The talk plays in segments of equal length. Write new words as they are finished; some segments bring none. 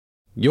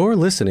You're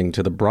listening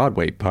to the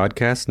Broadway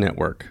Podcast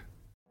Network.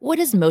 What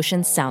does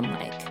motion sound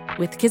like?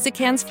 With Kizik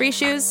hands-free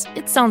shoes,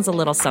 it sounds a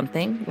little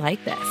something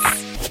like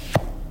this.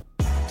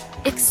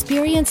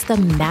 Experience the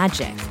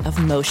magic of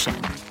motion.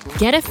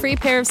 Get a free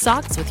pair of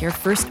socks with your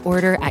first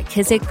order at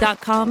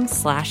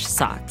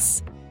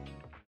kizik.com/socks.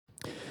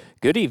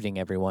 Good evening,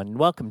 everyone, and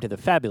welcome to the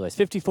fabulous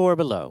 54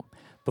 Below.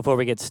 Before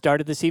we get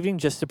started this evening,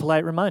 just a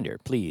polite reminder.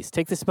 Please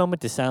take this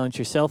moment to silence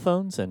your cell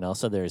phones, and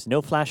also there is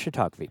no flash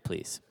photography,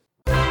 please.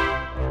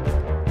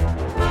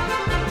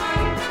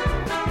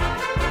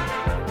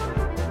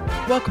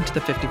 Welcome to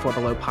the 54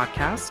 Below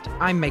podcast.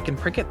 I'm Macon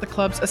Prickett, the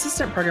club's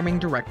assistant programming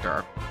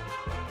director.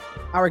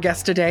 Our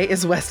guest today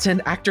is West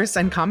End actress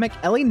and comic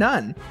Ellie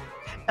Nunn.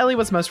 Ellie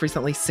was most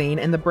recently seen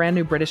in the brand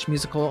new British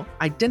musical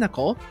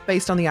Identical,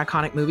 based on the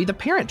iconic movie The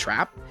Parent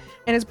Trap,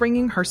 and is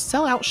bringing her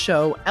sellout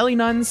show Ellie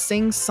Nunn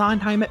Sings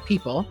Sondheim at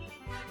People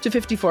to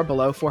 54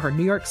 Below for her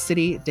New York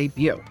City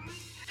debut.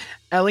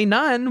 Ellie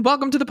Nunn,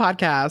 welcome to the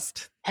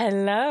podcast.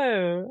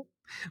 Hello.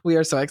 We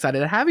are so excited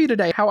to have you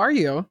today. How are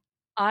you?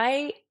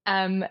 I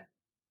am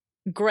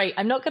great.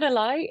 I'm not going to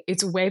lie.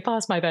 It's way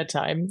past my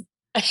bedtime.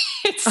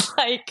 It's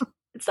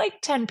like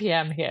 10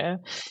 p.m. here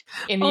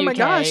in the UK. Oh my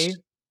gosh.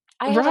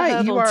 I have a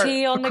herbal you are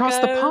tea on across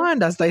the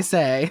pond, as they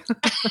say.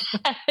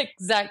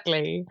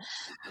 Exactly.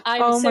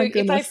 Oh my if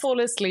goodness. I fall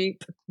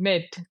asleep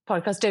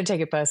mid-podcast, don't take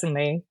it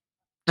personally.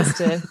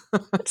 Just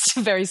it's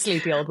a very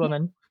sleepy old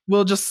woman.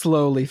 We'll just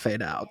slowly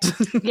fade out.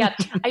 Yeah,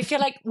 I feel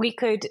like we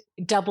could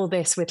double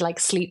this with like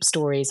sleep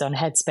stories on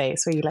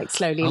Headspace, where you like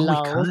slowly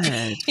lull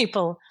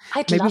people.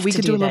 Maybe we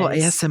could do a little those.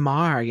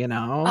 ASMR, you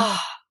know? Oh,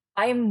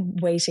 I'm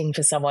waiting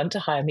for someone to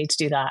hire me to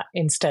do that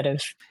instead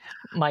of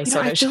my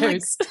solo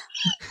shows.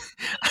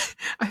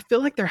 I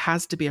feel like there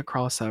has to be a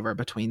crossover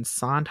between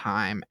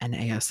Sondheim and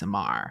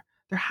ASMR.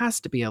 There has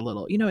to be a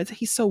little,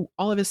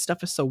 all of his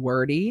stuff is so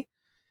wordy.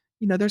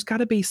 There's got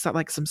to be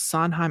some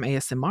Sondheim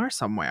ASMR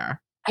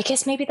somewhere. I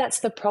guess maybe that's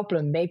the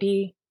problem.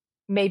 Maybe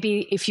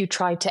if you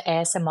tried to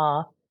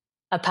ASMR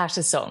a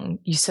patter song,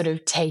 you sort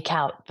of take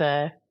out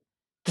the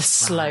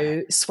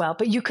slow swell.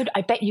 But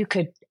I bet you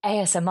could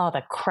ASMR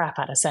the crap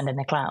out of Send in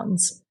the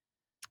Clowns.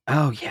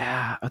 Oh,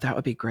 yeah. Oh, that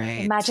would be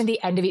great. Imagine the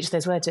end of each of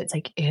those words. It's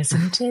like,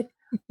 isn't it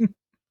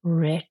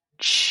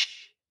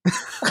rich?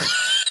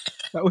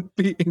 That would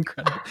be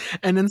incredible.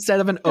 And instead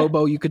of an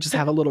oboe, you could just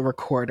have a little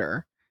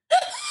recorder.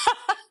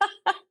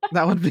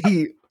 That would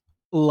be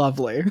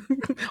lovely.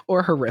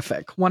 Or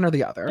horrific. One or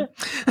the other.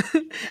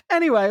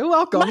 Anyway,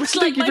 welcome. Much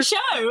like my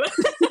show.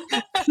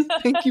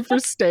 Thank you for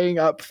staying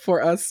up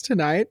for us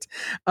tonight.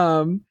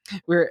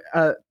 We're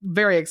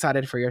very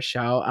excited for your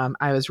show.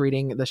 I was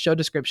reading the show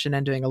description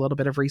and doing a little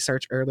bit of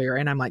research earlier,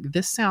 and I'm like,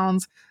 this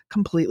sounds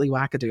completely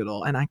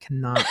wackadoodle, and I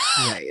cannot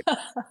wait.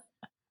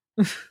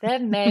 There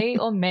may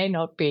or may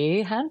not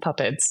be hand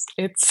puppets.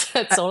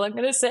 That's all I'm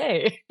going to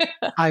say.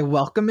 I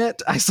welcome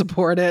it. I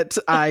support it.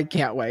 I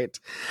can't wait.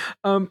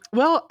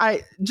 Well,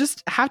 I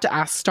just have to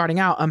ask, starting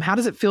out, how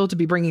does it feel to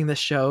be bringing this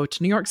show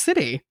to New York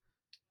City?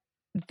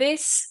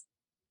 This,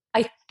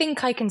 I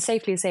think I can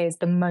safely say, is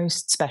the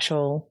most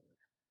special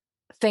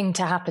thing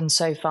to happen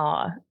so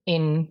far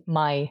in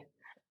my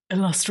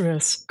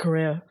illustrious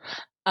career.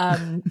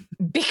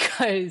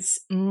 Because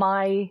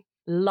my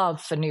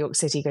love for New York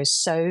City goes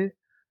so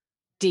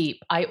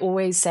deep. I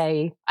always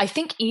say, I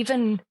think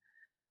even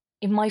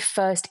in my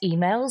first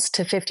emails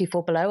to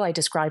 54 Below, I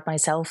described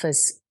myself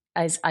as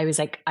I was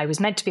like, I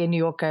was meant to be a New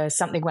Yorker,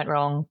 something went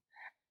wrong,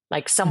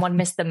 like someone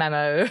missed the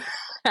memo,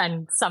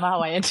 and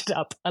somehow I ended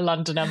up a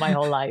Londoner my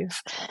whole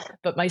life.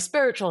 But my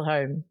spiritual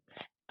home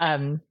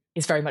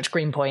is very much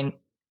Greenpoint,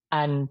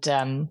 and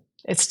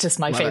it's just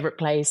my favorite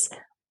place,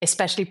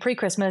 especially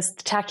pre-Christmas.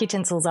 The tacky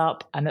tinsel's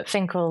up. I'm at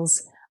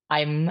Finkel's.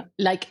 I'm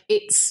like,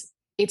 it's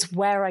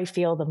where I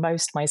feel the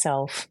most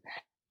myself.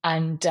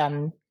 And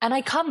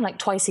I come like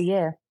twice a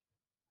year.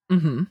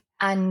 Mm-hmm.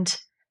 And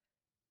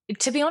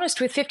to be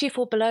honest, with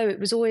 54 Below, it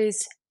was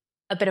always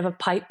a bit of a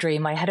pipe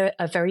dream. I had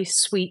a very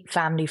sweet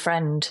family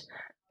friend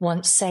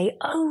once say,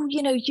 oh,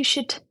 you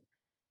should,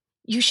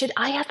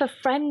 I have a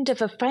friend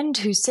of a friend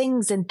who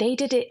sings, and they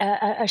did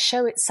a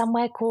show at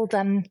somewhere called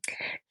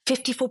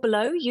 54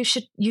 Below. You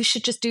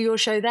should just do your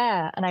show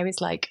there. And I was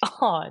like,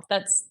 oh,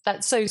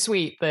 that's so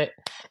sweet that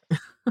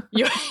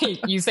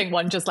you think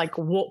one just like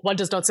one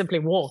does not simply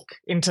walk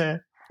into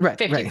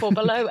 54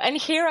 Below. And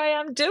here I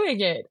am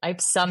doing it.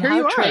 I've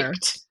somehow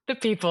tricked the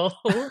people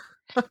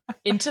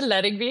into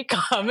letting me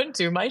come and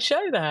do my show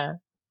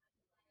there.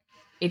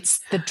 It's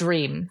the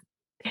dream.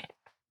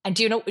 And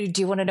do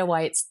you want to know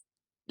why it's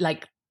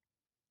like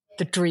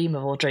the dream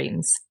of all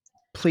dreams?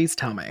 Please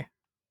tell me.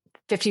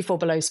 54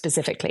 Below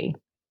specifically.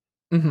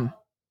 Mm-hmm.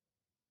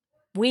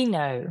 We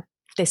know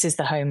this is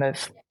the home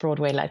of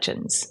Broadway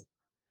legends.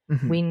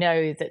 Mm-hmm. We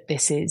know that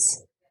this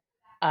is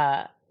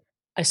a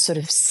sort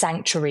of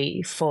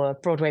sanctuary for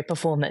Broadway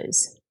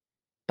performers.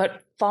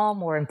 But far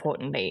more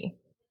importantly,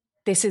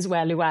 this is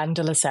where Luann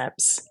de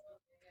Lesseps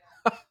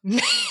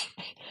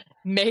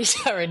made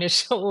her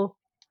initial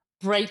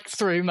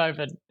breakthrough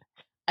moment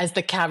as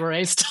the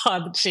cabaret star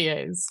that she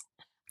is.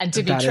 And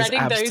to be That is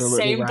treading those absolutely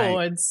same right.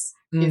 boards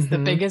is the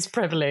Mhm. biggest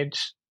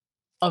privilege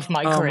of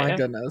my Oh career. my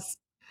goodness.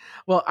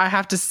 Well, I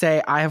have to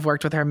say, I have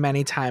worked with her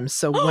many times.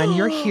 So when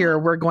you're here,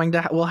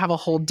 we'll have a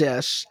whole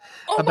dish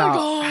Oh my about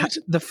God.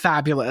 the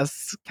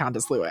fabulous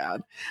Countess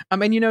Luann.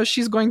 And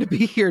she's going to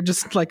be here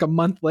just like a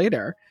month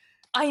later.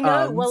 I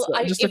know. Well,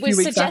 so just a it few was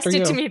weeks after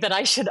suggested to you. me that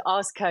I should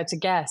ask her to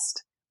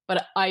guest,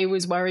 but I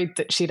was worried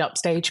that she'd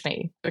upstage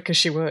me because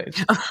she would.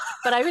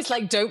 But I was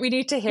like, don't we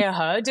need to hear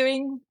her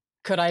doing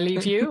Could I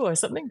Leave You or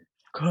something?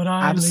 Could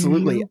I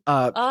Absolutely. leave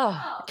you?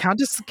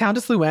 Countess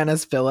Luann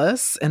as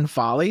Phyllis in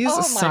Follies. Oh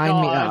my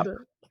Sign me up. God.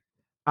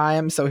 I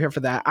am so here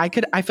for that. I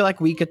feel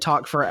like we could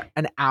talk for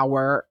an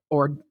hour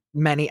or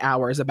many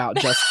hours about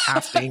just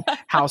casting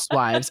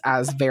housewives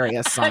as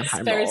various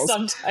Sondheim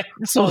roles.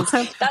 So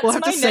we'll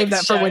have to save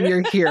that for when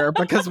you're here,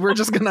 because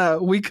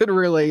we could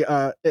really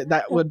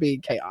that would be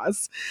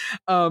chaos.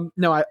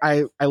 No,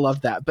 I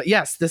love that. But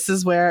yes, this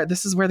is where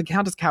the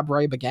Countess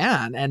Cabaret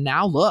began, and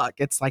now look,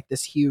 it's like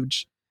this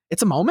huge.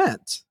 It's a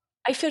moment.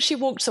 I feel she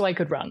walked so I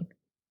could run.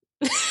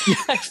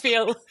 I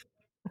feel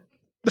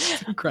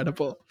that's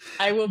incredible.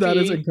 I will that be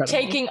is incredible.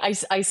 taking.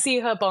 I see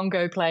her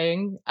bongo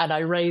playing, and I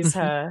raise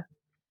her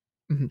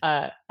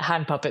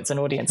hand puppets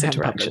and audience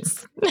interaction.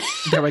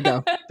 There we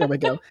go.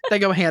 They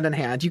go hand in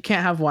hand. You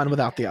can't have one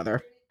without the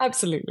other.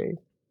 Absolutely.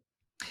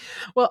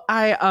 Well,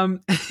 I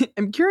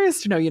am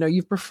curious to know.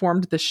 You've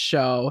performed this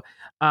show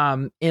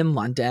in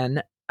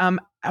London.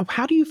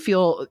 How do you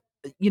feel?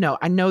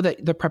 I know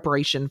that the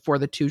preparation for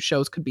the two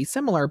shows could be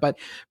similar, but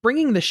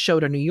bringing the show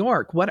to New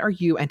York, what are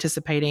you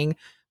anticipating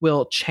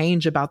will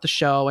change about the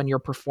show and your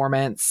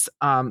performance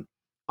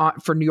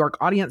for New York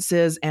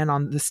audiences and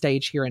on the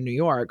stage here in New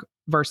York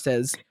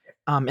versus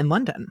in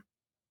London?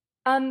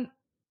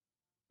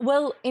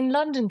 Well, in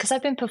London, because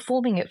I've been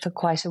performing it for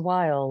quite a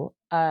while,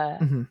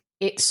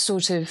 it's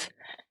sort of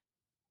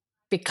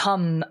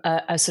become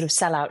a sort of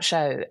sellout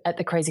show at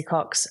the Crazy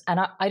Coqs. And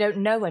I don't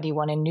know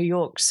anyone in New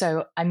York,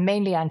 so I'm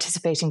mainly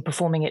anticipating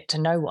performing it to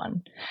no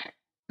one.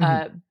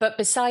 But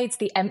besides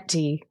the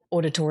empty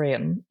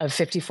auditorium of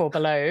 54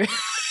 Below,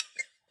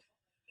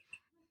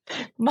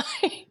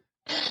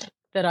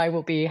 that I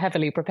will be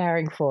heavily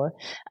preparing for.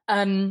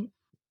 No,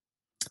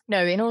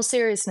 in all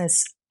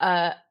seriousness,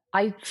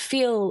 I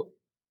feel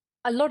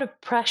a lot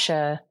of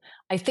pressure.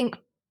 I think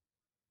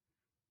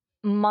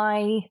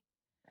my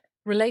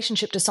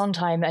relationship to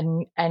Sondheim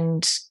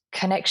and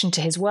connection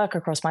to his work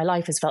across my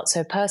life has felt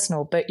so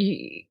personal, but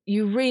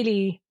you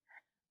really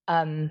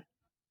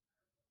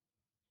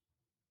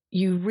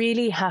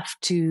have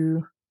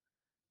to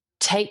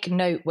take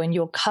note when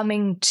you're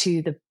coming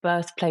to the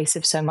birthplace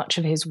of so much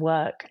of his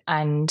work,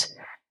 and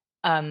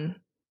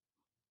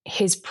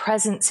his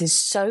presence is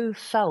so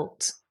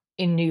felt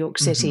in New York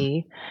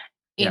City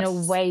in a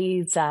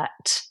way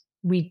that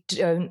we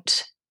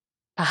don't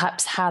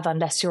perhaps have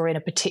unless you're in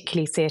a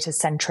particularly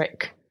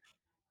theatre-centric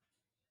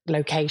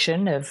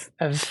location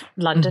of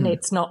London.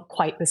 It's not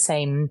quite the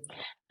same.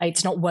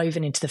 It's not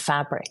woven into the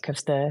fabric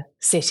of the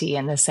city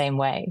in the same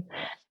way.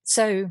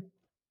 So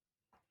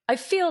I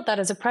feel that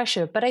as a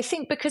pressure, but I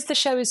think because the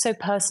show is so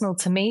personal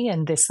to me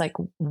and this like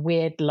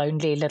weird,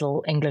 lonely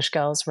little English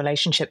girl's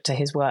relationship to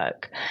his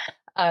work,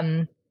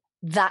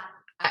 that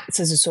acts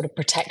as a sort of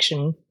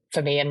protection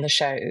for me in the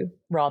show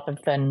rather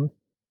than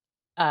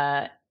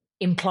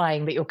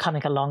implying that you're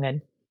coming along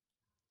and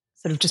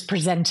sort of just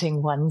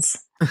presenting one's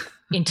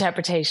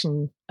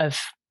interpretation of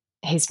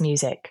his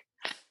music.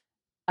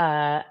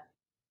 Yeah.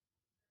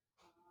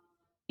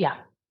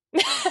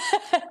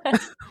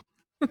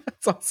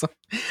 That's awesome.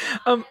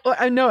 Well,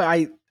 I know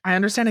I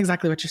understand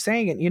exactly what you're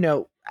saying.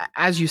 And,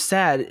 as you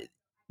said,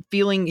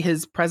 feeling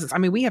his presence. I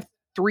mean, we have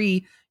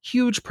 3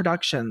 huge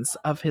productions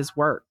of his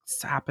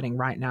works happening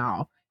right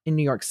now in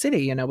New York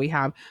City. We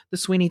have the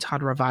Sweeney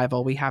Todd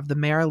revival, we have the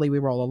Merrily We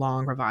Roll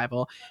Along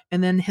revival,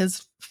 and then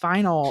his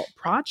final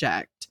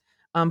project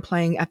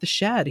playing at the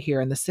Shed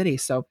here in the city.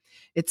 So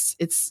it's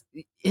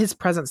his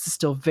presence is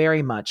still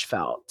very much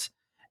felt.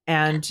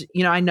 And,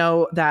 I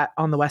know that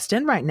on the West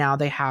End right now,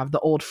 they have the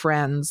Old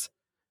Friends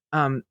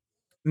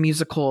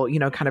musical,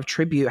 kind of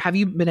tribute. Have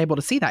you been able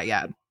to see that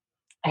yet?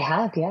 I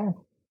have, yeah.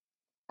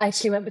 I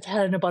actually went with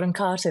Helena Bonham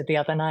Carter the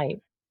other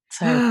night.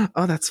 So,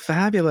 oh, that's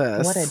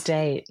fabulous. What a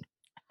date.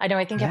 I know,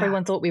 I think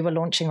everyone thought we were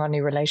launching our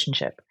new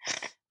relationship.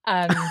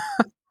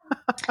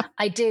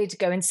 I did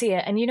go and see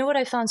it. And you know what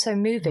I found so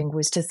moving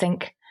was to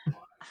think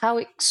how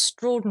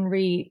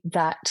extraordinary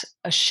that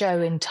a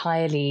show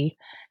entirely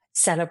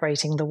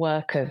celebrating the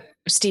work of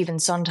Stephen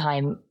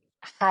Sondheim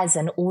has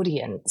an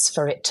audience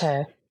for it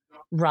to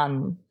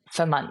run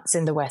for months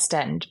in the West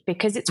End,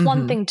 because it's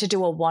one thing to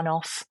do a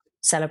one-off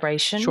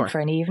celebration for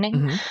an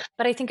evening,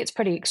 but I think it's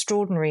pretty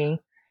extraordinary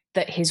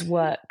that his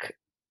work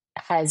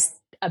has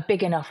a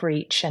big enough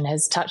reach and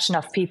has touched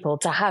enough people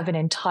to have an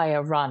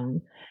entire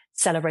run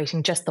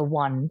celebrating just the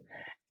one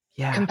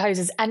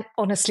composers. And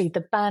honestly,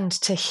 the band,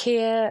 to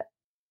hear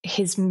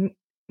his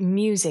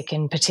music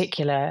in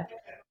particular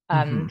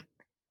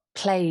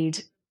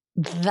played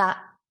that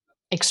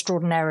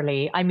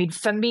extraordinarily. I mean,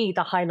 for me,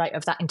 the highlight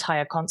of that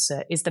entire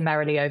concert is the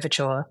Merrily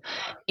Overture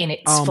in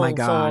its Oh full my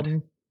God.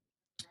 form.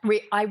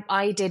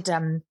 I did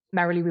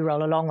Merrily We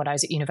Roll Along when I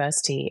was at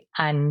university,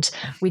 and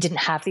we didn't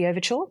have the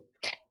overture.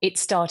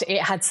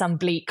 It had some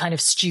bleak kind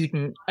of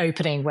student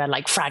opening where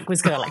like Frank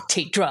was going to like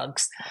take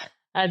drugs.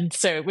 And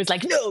so it was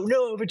like,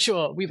 no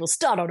overture. We will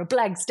start on a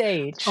blank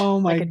stage.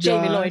 Oh my like a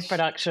Jamie Lloyd gosh.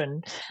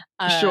 production.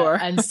 Sure.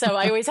 And so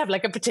I always have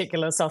like a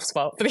particular soft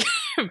spot for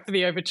for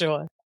the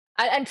overture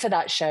and for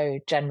that show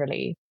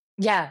generally.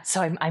 Yeah.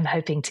 So I'm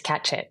hoping to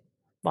catch it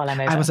while I'm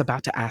over. I was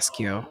about to ask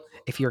you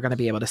if you're going to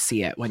be able to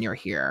see it when you're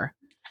here.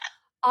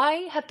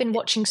 I have been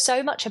watching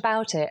so much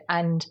about it,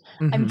 and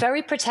I'm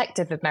very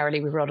protective of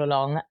Merrily We Roll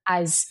Along,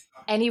 as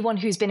anyone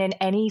who's been in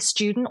any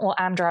student or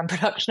Amdram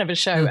production of a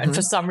show and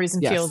for some reason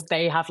feels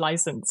they have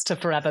license to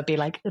forever be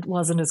like, it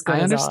wasn't as good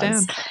as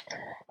ours.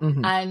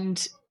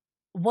 And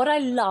what I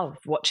love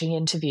watching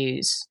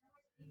interviews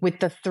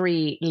with the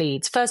three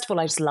leads, first of all,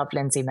 I just love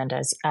Lindsay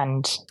Mendez,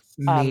 and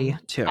me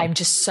too. I'm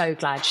just so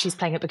glad she's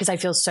playing it because I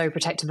feel so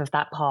protective of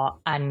that part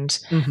and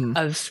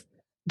of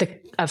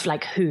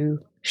like who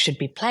should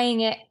be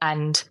playing it,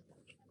 and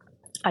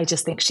I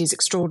just think she's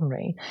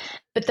extraordinary.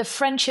 But the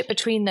friendship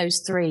between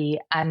those three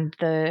and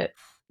the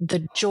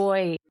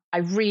joy, I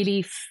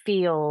really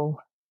feel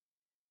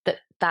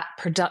that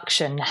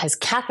production has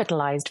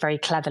capitalized very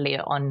cleverly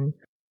on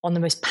the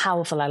most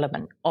powerful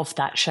element of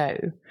that show,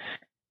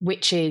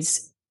 which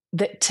is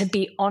that, to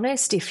be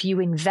honest, if you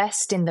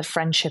invest in the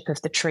friendship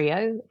of the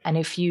trio and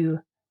if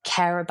you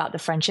care about the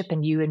friendship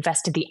and you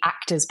invest in the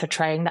actors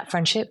portraying that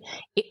friendship,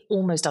 it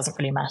almost doesn't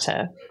really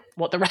matter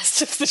what the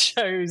rest of the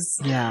show's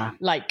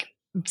like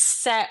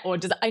set or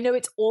does. I know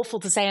it's awful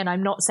to say, and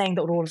I'm not saying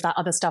that all of that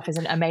other stuff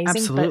isn't amazing.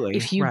 Absolutely. But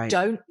if you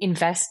don't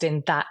invest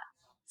in that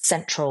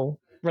central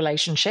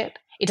relationship,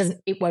 it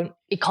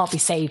can't be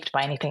saved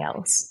by anything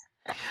else.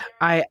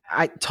 I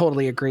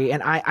totally agree.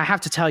 And I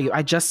have to tell you,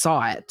 I just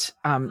saw it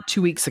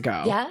 2 weeks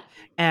ago. Yeah.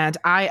 And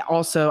I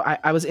also,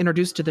 I was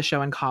introduced to the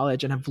show in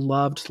college and have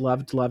loved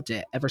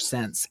it ever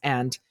since.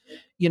 And,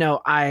 you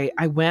know,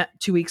 I went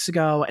 2 weeks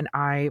ago and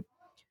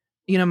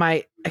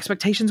my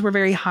expectations were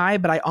very high,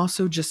 but I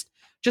also just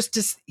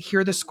to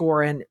hear the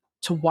score and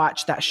to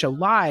watch that show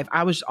live,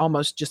 I was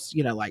almost just,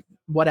 like,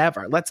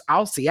 whatever,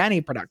 I'll see any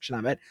production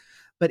of it.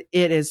 But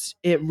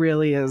it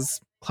really is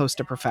close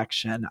to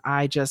perfection.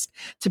 I just,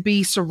 to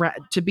be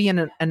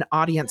in an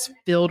audience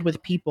filled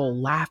with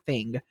people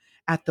laughing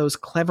at those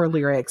clever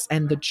lyrics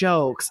and the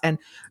jokes and,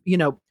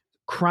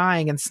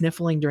 crying and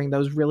sniffling during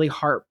those really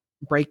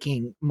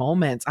heartbreaking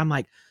moments. I'm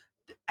like,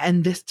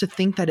 and to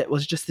think that it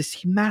was just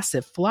this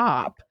massive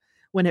flop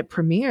when it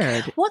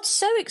premiered. What's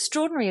so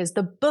extraordinary is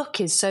the book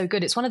is so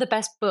good. It's one of the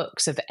best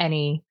books of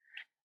any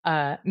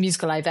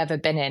musical I've ever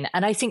been in.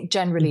 And I think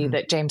generally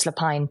that James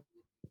Lapine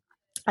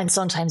and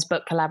sometimes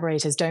book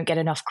collaborators don't get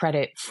enough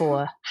credit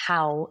for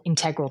how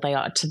integral they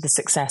are to the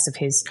success of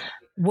his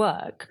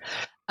work.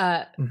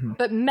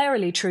 But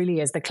Merrily truly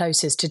is the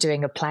closest to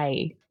doing a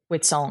play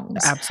with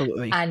songs.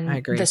 Absolutely. And I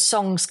agree. the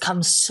songs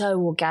come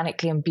so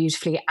organically and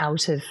beautifully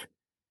out of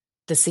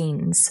the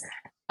scenes.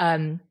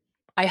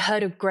 I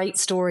heard a great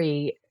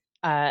story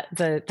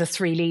the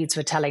three leads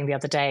were telling the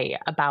other day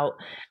about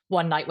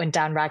one night when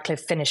Dan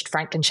Radcliffe finished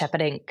Franklin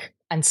Shepherd Inc.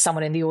 and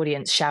someone in the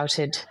audience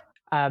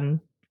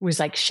was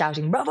like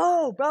shouting,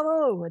 "Bravo,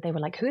 bravo." They were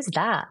like, "Who is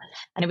that?"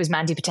 And it was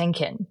Mandy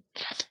Patinkin.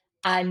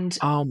 And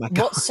oh my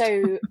God. What's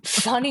so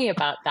funny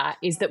about that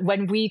is that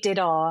when we did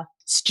our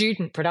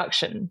student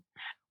production,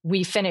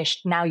 we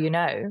finished Now You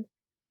Know,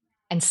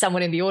 and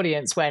someone in the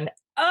audience went,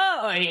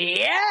 "Oh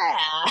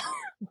yeah,"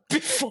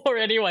 before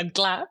anyone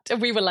clapped.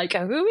 And we were like,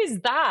 "Who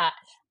is that?"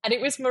 And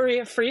it was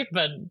Maria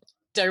Friedman,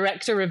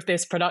 director of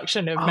this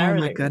production of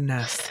Merrily. Oh my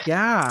goodness.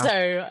 Yeah.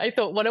 So I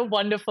thought, what a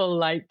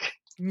wonderful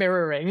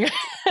mirroring.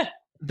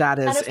 That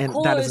is an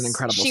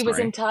incredible she story. was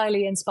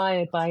entirely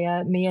inspired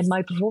by me and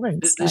my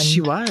performance.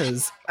 She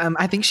was.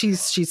 I think she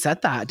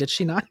said that. Did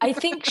she not? I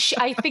think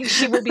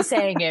she will be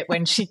saying it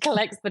when she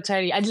collects the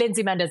Tony, and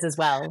Lindsay Mendez as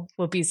well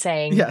will be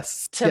saying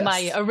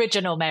my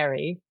original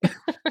Mary.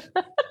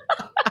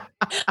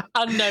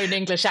 Unknown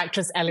English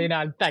actress Ellie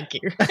Nunn. Thank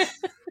you.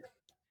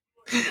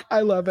 I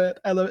love it.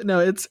 No,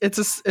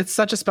 it's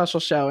such a special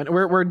show, and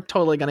we're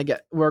totally gonna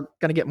get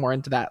more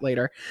into that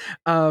later.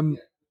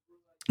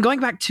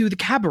 Going back to the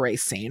cabaret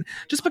scene,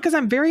 just because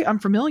I'm very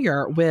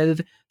unfamiliar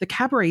with the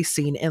cabaret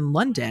scene in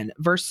London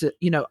versus,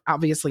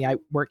 obviously I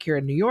work here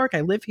in New York,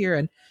 I live here,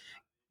 and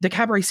the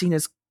cabaret scene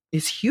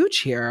is huge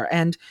here,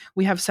 and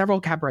we have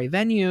several cabaret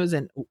venues,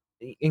 and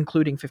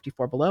including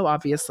 54 Below,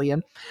 obviously.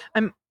 And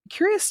I'm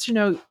curious to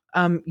know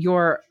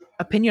your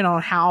opinion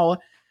on how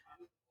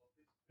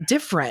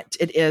different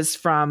it is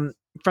from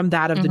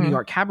that of the New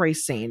York cabaret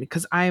scene,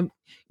 because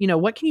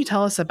what can you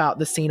tell us about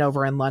the scene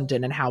over in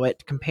London and how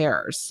it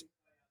compares?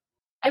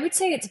 I would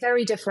say it's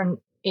very different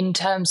in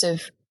terms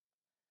of,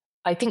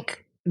 I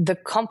think the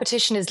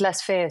competition is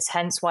less fierce,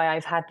 hence why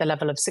I've had the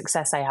level of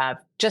success I have.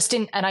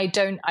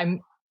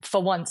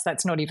 For once,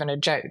 that's not even a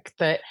joke,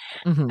 but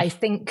I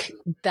think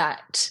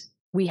that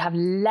we have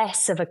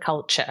less of a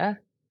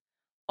culture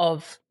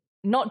of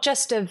not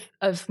just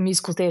of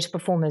musical theatre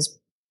performers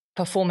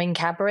performing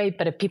cabaret,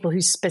 but of people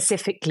who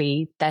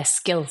specifically their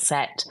skill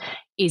set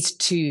is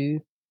to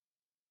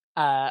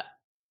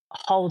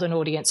hold an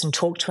audience and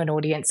talk to an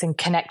audience and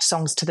connect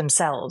songs to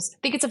themselves. I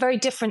think it's a very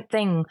different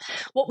thing.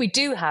 What we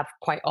do have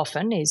quite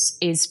often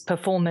is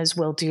performers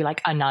will do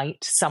like a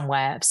night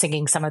somewhere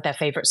singing some of their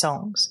favorite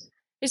songs.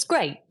 It's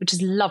great, which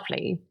is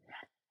lovely.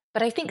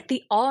 But I think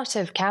the art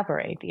of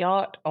cabaret, the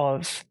art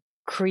of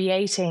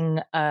creating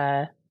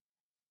a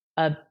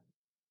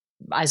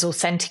as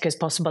authentic as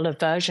possible a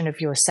version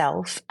of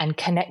yourself and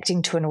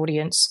connecting to an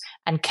audience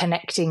and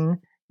connecting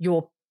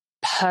your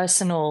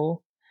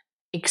personal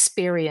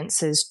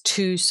experiences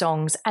to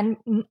songs. And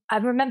I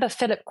remember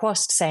Philip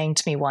Quast saying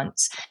to me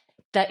once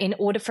that in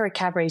order for a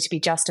cabaret to be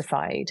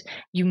justified,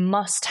 you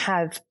must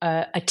have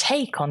a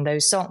take on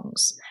those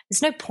songs.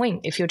 There's no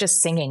point if you're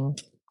just singing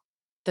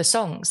the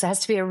songs. There has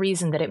to be a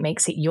reason that it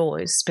makes it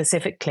yours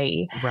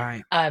specifically.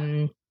 Right.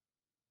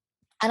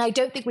 And I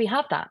don't think we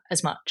have that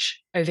as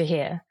much over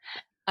here.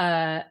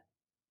 I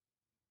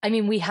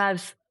mean, we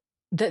have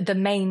the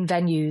main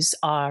venues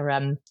are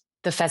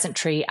the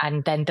Pheasantry,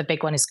 and then the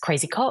big one is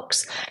Crazy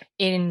Coq's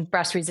in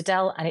Brasserie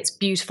Zadel, and it's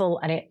beautiful,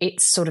 and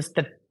it's sort of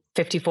the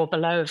 54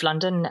 Below of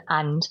London,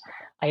 and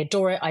I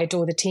adore it. I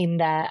adore the team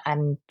there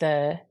and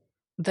the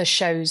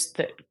shows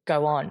that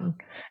go on.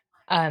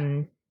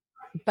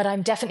 But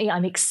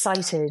I'm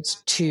excited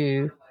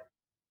to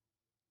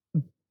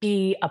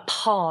be a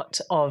part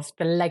of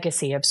the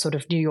legacy of sort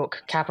of New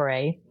York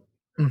cabaret.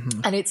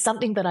 Mm-hmm. And it's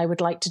something that I would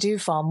like to do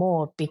far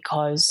more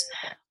because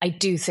I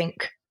do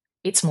think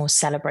it's more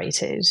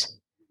celebrated.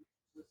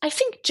 I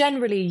think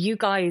generally you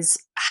guys,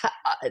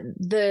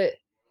 the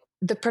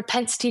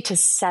propensity to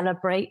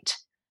celebrate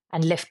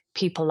and lift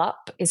people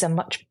up is a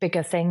much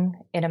bigger thing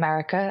in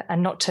America,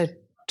 and not to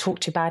talk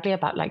too badly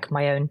about like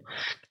my own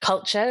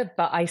culture,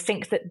 but I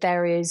think that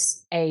there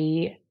is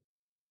a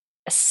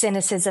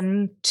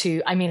cynicism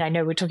to, I mean, I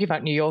know we're talking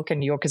about New York, and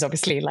New York is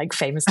obviously like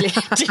famously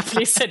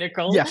deeply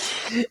cynical, yeah.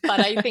 But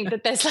I think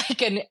that there's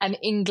like an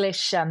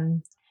English,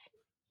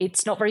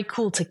 it's not very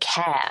cool to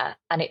care,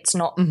 and it's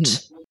not,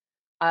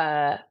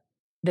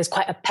 there's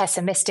quite a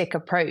pessimistic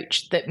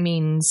approach that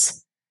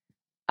means,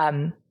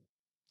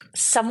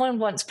 someone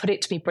once put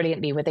it to me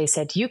brilliantly where they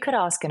said, you could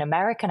ask an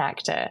American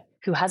actor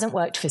who hasn't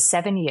worked for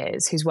 7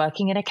 years, who's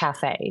working in a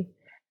cafe,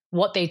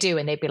 what they do,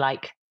 and they'd be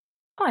like,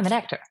 oh, I'm an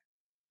actor.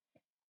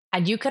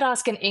 And you could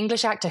ask an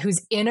English actor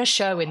who's in a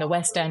show in the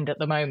West End at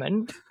the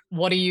moment,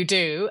 what do you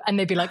do? And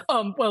they'd be like,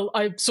 well,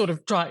 I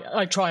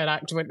try and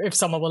act if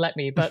someone will let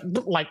me, but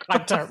like, I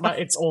don't,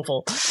 it's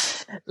awful.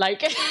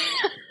 Like,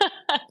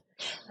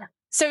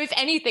 so if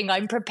anything,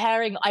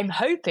 I'm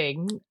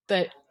hoping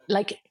that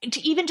like,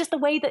 even just the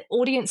way that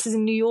audiences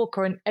in New York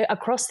or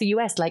across the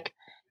US, like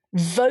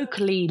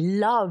vocally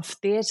love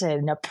theater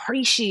and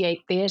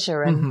appreciate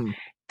theater. And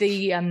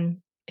I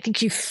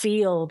think you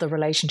feel the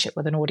relationship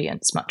with an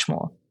audience much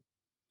more.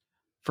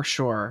 For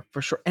sure.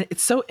 And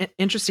it's so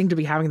interesting to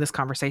be having this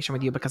conversation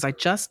with you because I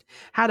just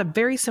had a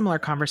very similar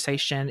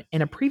conversation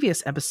in a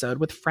previous episode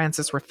with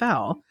Frances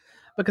Raffel,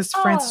 because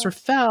Frances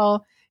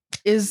Raffel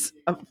is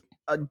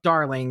a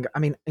darling, I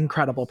mean,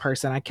 incredible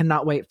person. I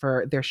cannot wait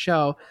for their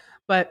show.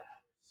 But,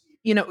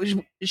 you know,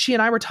 she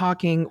and I were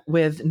talking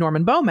with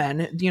Norman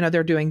Bowman. You know,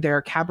 they're doing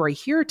their cabaret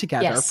here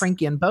together, yes.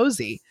 Frankie and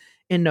Bosie,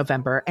 in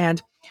November.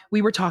 And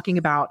we were talking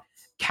about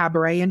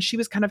cabaret, and she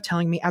was kind of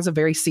telling me, as a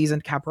very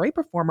seasoned cabaret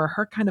performer,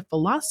 her kind of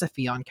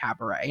philosophy on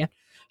cabaret. And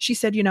she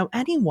said, you know,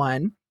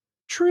 anyone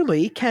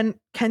truly can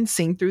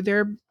sing through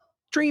their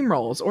dream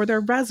roles or their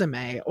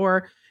resume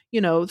or,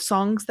 you know,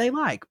 songs they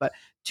like, but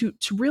to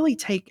really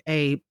take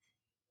a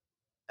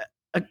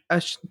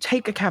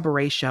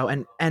cabaret show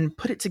and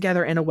put it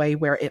together in a way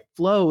where it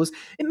flows.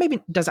 It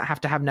maybe doesn't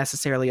have to have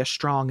necessarily a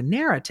strong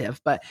narrative,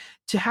 but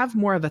to have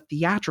more of a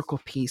theatrical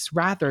piece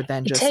rather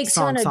than just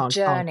song.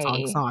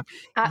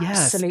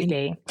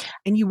 Absolutely. Yes.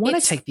 And you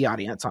want to take the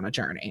audience on a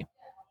journey.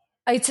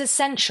 It's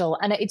essential.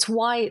 And it's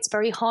why it's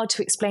very hard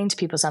to explain to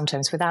people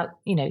sometimes without,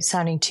 you know,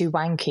 sounding too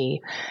wanky.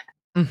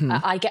 Mm-hmm.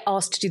 I get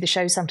asked to do the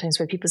show sometimes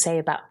where people say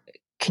about,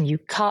 can you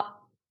cut,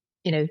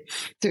 you know,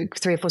 3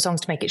 or 4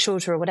 songs to make it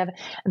shorter or whatever.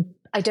 And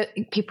I don't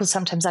think people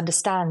sometimes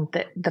understand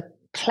that the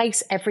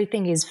place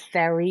everything is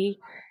very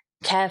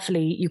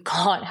carefully. You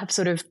can't have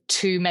sort of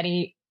too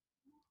many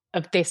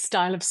of this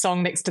style of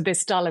song next to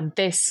this style, and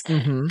this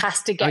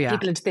has to get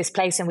people into this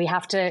place, and we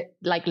have to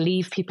like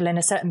leave people in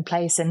a certain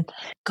place. And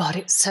God,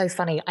 it's so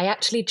funny. I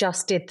actually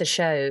just did the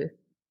show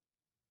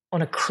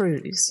on a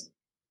cruise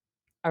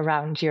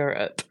around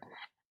Europe,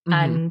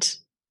 and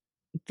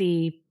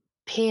the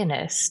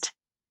pianist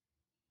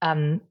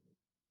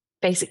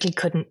basically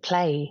couldn't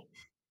play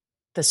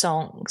the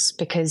songs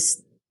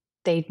because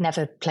they'd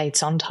never played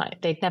Sondheim.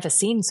 They'd never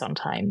seen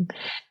Sondheim,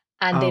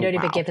 and they'd only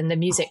been given the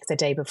music the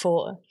day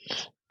before.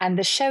 And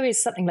the show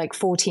is something like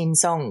 14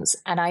 songs.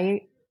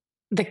 And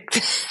the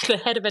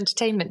head of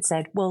entertainment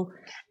said, well,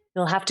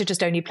 you'll have to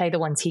just only play the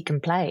ones he can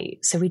play.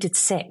 So we did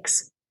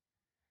 6.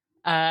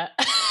 And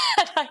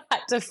I had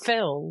to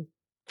fill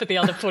for the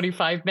other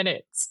 45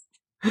 minutes.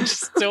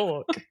 Just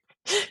talk.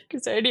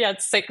 Because I only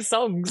had 6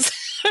 songs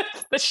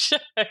of the show.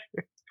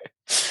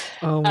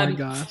 Oh my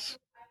gosh.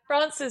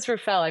 Frances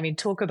Ruffelle, I mean,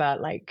 talk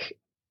about like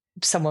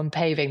someone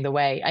paving the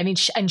way. I mean,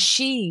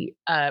 she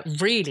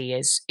really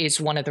is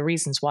one of the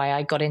reasons why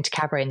I got into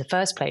cabaret in the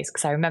first place.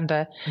 Because I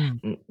remember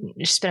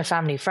she's been a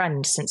family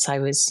friend since I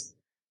was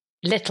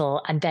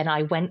little, and then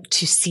I went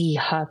to see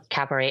her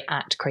cabaret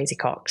at Crazy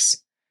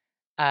Coq's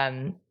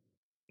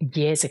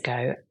years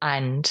ago,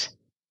 and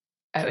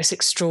it was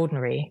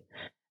extraordinary.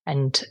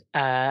 And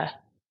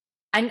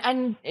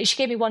she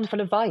gave me wonderful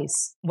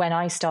advice when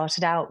I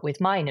started out with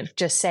mine, of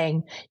just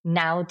saying,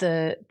 now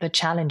the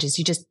challenge is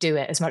you just do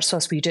it as much as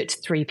possible. You do it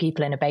to 3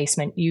 people in a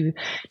basement. You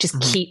just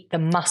keep the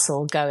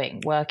muscle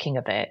going, working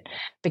a bit.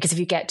 Because if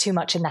you get too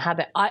much in the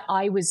habit,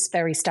 I was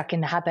very stuck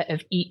in the habit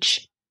of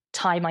each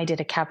time I did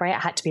a cabaret,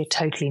 it had to be a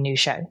totally new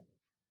show.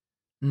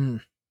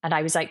 And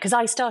I was like, because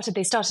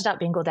they started out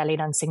being called Ellie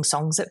Nunn Sing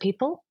Songs at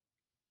people.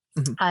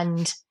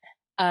 And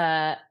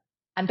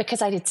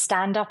because I did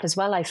stand up as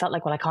well, I felt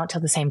like, well, I can't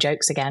tell the same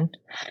jokes again.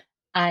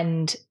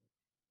 And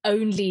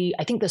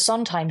I think the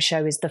Sondheim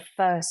show is the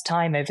first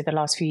time over the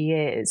last few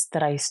years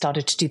that I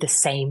started to do the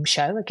same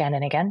show again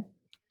and again.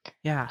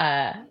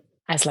 Yeah.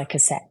 As like a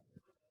set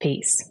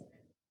piece.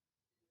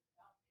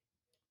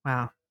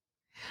 Wow.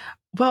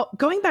 Well,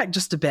 going back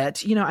just a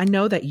bit, I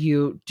know that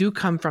you do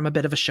come from a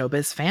bit of a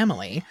showbiz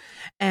family.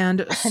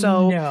 And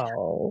so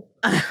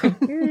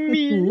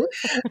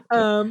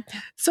No.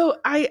 So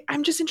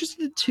I'm just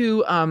interested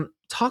to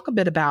talk a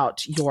bit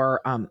about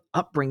your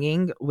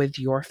upbringing with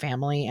your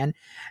family and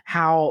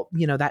how,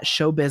 that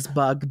showbiz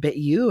bug bit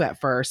you at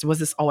first. Was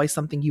this always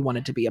something you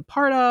wanted to be a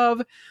part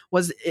of?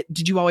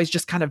 Did you always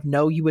just kind of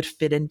know you would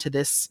fit into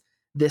this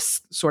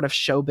sort of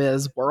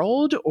showbiz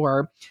world,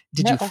 or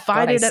did you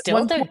fight it at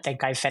one point? I still don't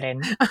think I fit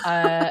in.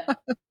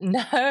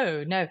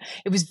 No.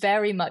 It was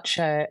very much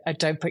a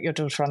don't put your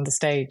daughter on the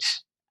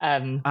stage.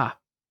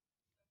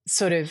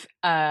 Sort of,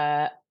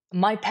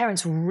 my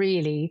parents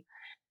really,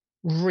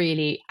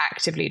 really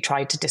actively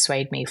tried to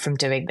dissuade me from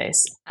doing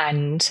this.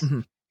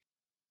 And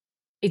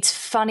it's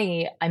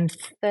funny, I'm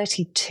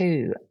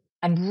 32,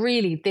 and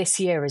really this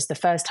year is the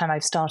first time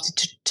I've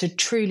started to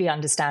truly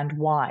understand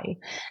why.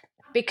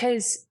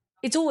 Because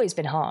it's always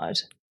been hard,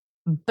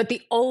 but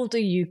the older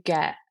you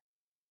get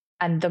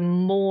and the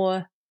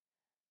more,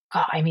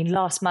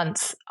 last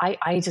month,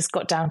 I just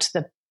got down to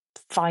the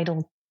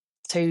final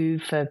 2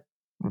 for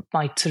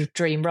my sort of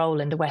dream role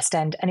in the West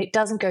End, and it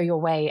doesn't go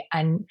your way.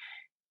 And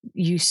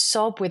you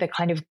sob with a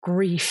kind of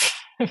grief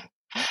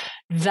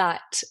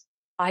that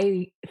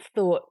I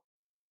thought,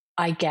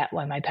 I get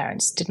why my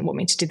parents didn't want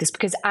me to do this,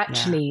 because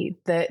actually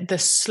the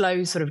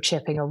slow sort of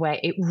chipping away,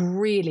 it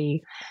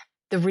really,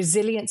 the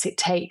resilience it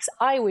takes.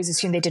 I always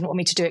assumed they didn't want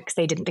me to do it because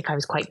they didn't think I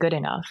was quite good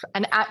enough.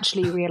 And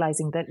actually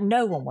realizing that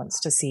no one wants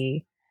to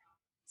see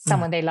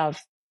someone they love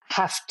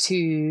have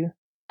to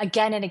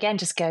again and again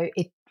just go,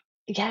 it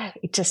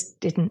just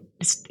didn't,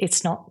 it's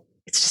just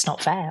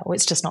not fair, or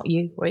it's just not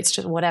you, or it's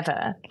just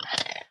whatever.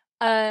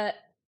 But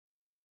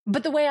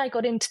the way I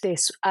got into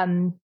this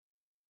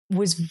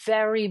was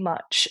very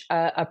much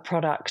a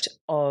product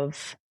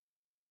of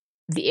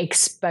the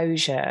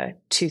exposure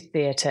to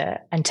theatre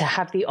and to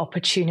have the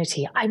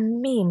opportunity. I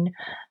mean,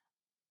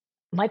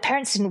 my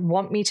parents didn't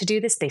want me to do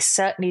this. They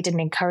certainly didn't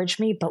encourage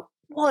me, but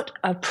what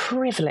a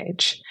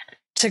privilege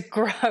to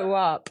grow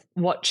up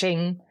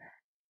watching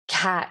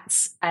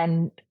Cats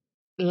and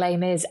Les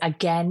Mis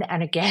again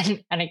and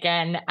again and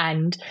again,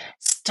 and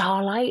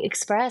Starlight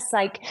Express.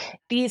 Like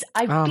these,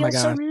 I feel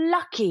so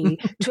lucky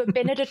to have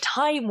been at a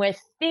time where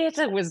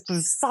theatre was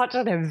such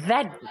an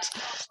event.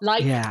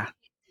 Like,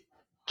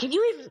 can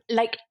you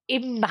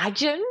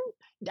imagine?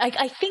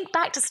 I think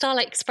back to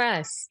Starlight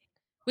Express,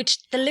 which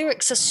the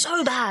lyrics are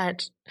so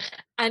bad,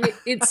 and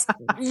it's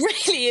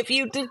really, if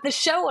you did the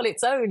show on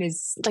its own,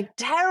 is like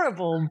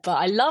terrible, but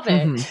I love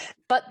it.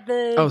 But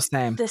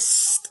the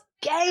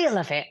scale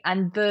of it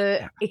and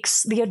the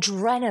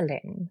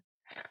adrenaline.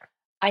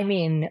 I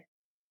mean,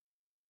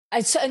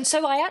 and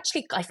so I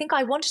think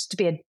I wanted to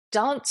be a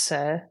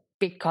dancer,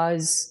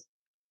 because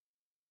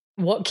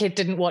what kid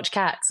didn't watch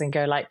Cats and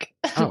go like,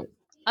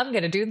 I'm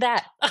going to do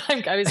that.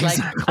 I was like,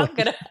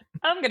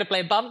 I'm gonna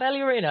play Bum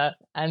Ballerina,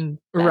 and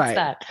that's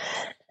that.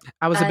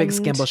 I was a big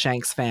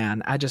Skimbleshanks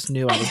fan. I just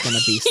knew I was going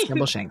to be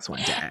Skimbleshanks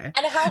one day.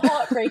 And how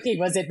heartbreaking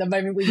was it the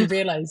moment when you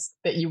realized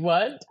that you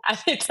weren't? And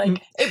it's like,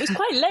 it was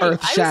quite late.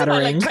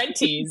 Earth-shattering. I was in my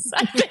 20s,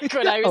 I think,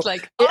 when I was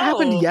like, It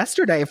happened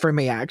yesterday for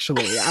me,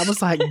 actually. I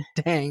was like,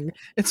 dang,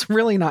 it's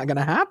really not going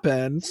to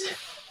happen.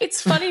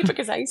 It's funny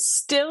because I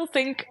still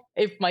think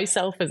of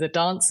myself as a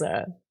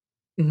dancer.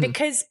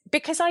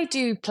 Because I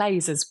do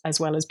plays as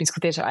well as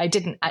musical theatre. I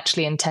didn't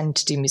actually intend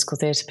to do musical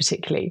theatre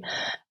particularly.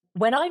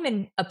 When I'm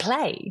in a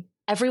play,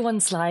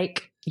 everyone's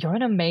like, you're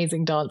an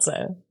amazing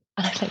dancer.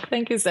 And I'm like,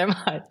 thank you so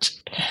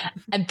much.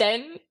 And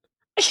then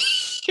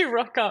you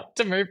rock up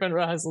to movement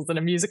rehearsals in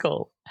a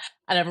musical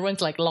and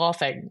everyone's like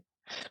laughing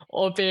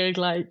or being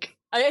like,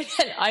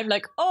 I'm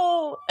like,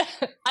 oh,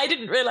 I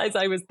didn't realize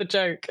I was the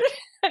joke.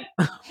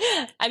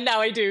 And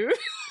now I do.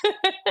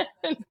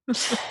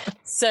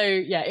 So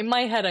yeah, in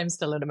my head, I'm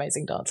still an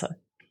amazing dancer.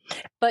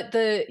 But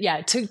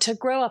to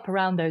grow up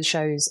around those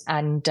shows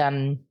and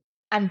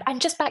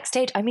just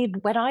backstage. I mean,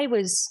 when I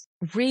was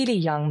really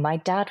young, my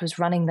dad was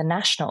running the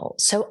National.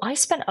 So I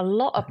spent a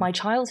lot of my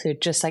childhood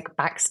just like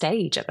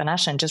backstage at the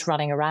National, just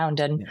running around.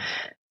 And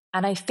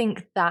I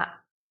think that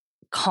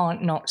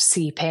can't not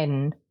seep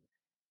in.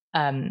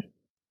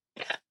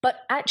 But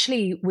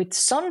actually with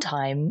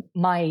Sondheim,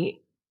 my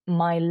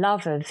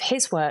love of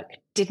his work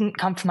didn't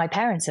come from my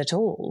parents at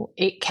all.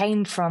 It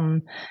came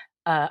from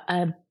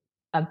a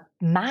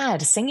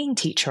mad singing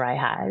teacher I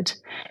had,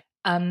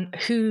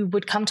 who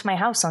would come to my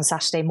house on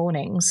Saturday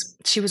mornings.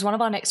 She was one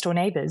of our next door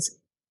neighbors.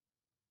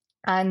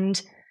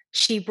 And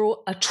she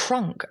brought a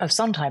trunk of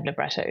Sondheim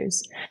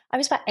librettos. I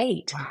was about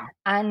 8. Wow.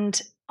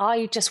 And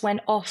I just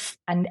went off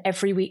and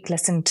every week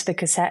listened to the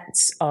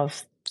cassettes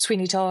of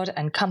Sweeney Todd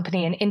and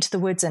Company and Into the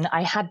Woods. And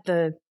I had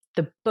the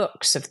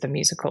books of the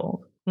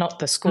musical, not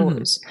the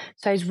scores.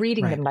 So I was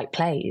reading them like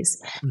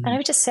plays. And I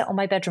would just sit on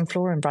my bedroom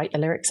floor and write the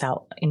lyrics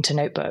out into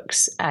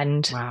notebooks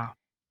and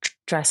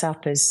dress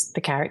up as the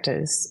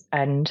characters.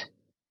 And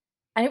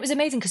it was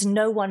amazing because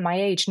no one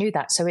my age knew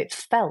that. So it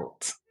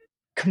felt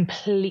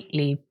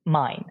completely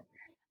mine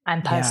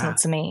and personal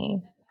to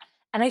me.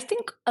 And I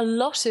think a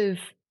lot of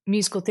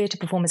musical theatre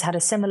performers had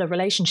a similar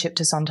relationship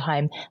to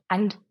Sondheim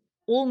and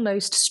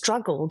almost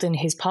struggled in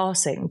his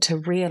passing to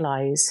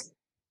realize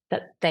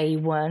that they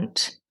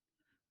weren't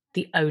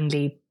the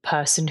only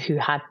person who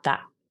had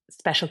that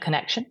special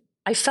connection.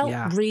 I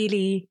felt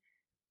really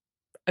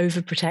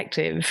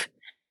overprotective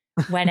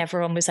when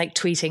everyone was like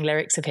tweeting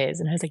lyrics of his.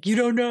 And I was like, you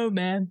don't know,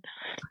 man.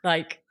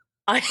 Like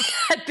I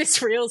had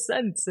this real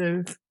sense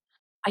of,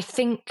 I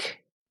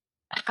think,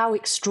 how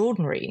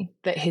extraordinary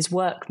that his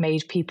work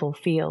made people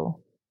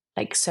feel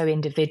like so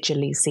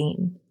individually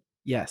seen.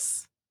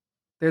 Yes.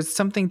 There's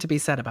something to be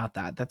said about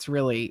that. That's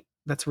really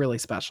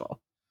special.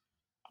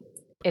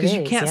 Because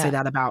you can't say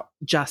that about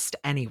just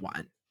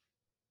anyone.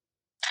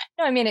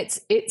 No, I mean,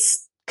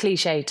 it's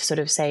cliche to sort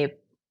of say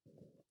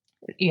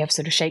you have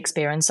sort of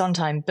Shakespeare and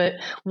Sondheim, but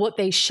what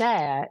they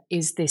share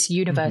is this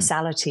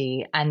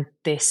universality and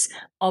this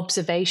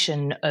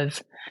observation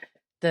of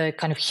the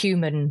kind of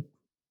human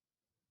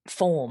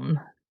form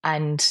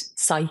and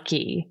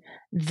psyche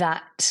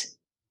that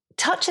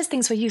touches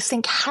things where you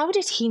think, how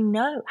did he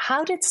know?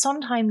 How did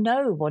Sondheim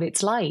know what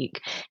it's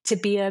like to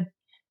be a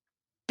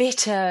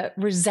bitter,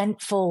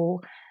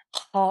 resentful,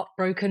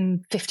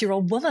 heartbroken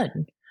 50-year-old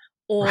woman?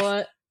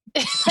 Or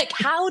like,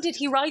 how did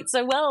he write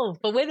so well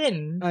for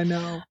women? I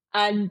know.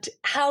 And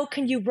how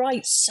can you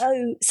write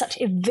such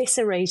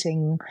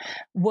eviscerating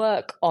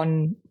work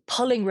on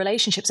pulling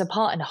relationships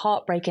apart and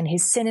heartbreak and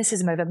his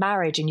cynicism over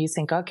marriage? And you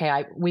think,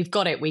 okay, we've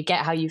got it. We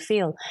get how you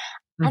feel.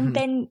 And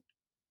then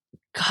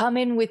come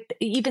in with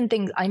even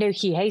things, I know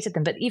he hated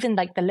them, but even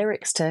like the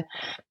lyrics to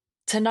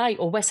Tonight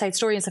or West Side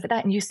Story and stuff like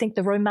that. And you think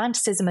the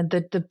romanticism and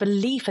the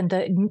belief and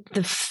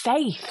the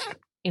faith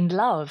in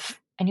love.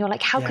 And you're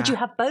like, how could you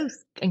have both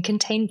and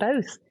contain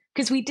both?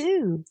 Because we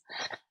do.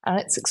 And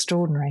it's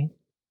extraordinary.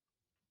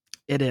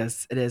 It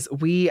is.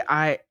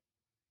 I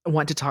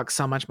want to talk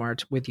so much more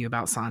with you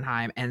about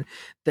Sondheim and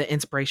the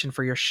inspiration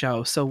for your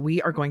show. So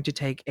we are going to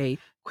take a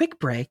quick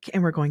break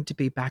and we're going to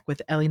be back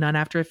with Ellie Nunn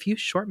after a few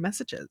short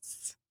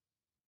messages.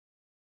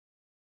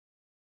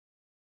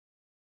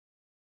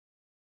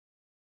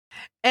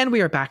 And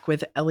we are back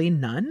with Ellie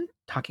Nunn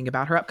talking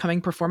about her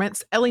upcoming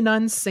performance. Ellie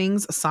Nunn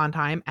sings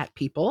Sondheim at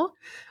People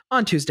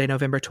on Tuesday,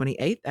 November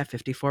 28th at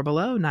 54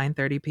 Below,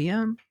 9:30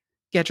 p.m.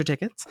 Get your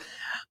tickets.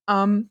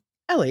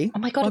 Ellie. Oh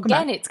my God,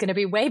 again, it's going to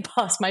be way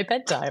past my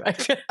bedtime. I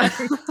feel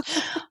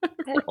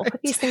like all of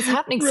these things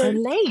happening so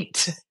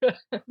late.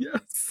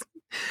 Yes.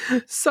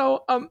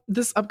 So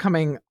this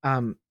upcoming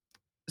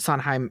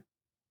Sondheim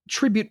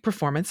tribute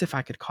performance, if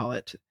I could call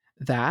it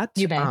that,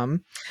 you may.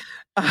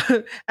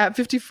 At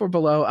 54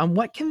 Below,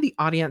 what can the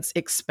audience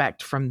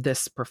expect from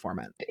this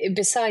performance?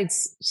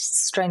 Besides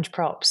strange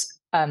props,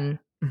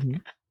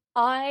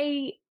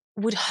 I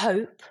would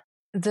hope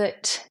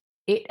that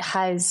it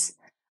has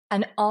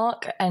an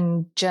arc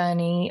and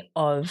journey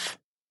of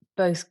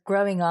both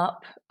growing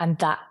up and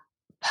that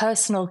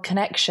personal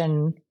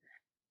connection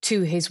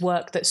to his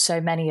work that so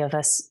many of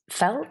us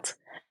felt.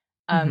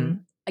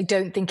 I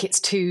don't think it's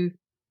too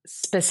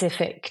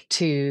specific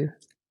to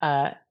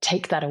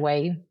take that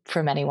away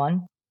from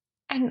anyone.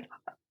 And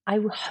I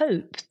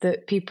hope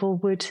that people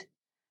would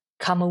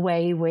come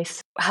away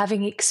with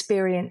having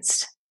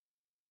experienced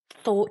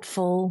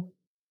thoughtful,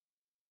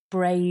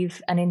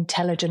 brave, and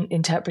intelligent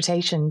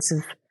interpretations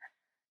of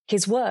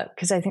his work,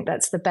 because I think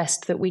that's the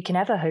best that we can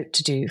ever hope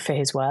to do for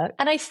his work.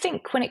 And I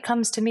think when it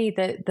comes to me,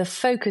 the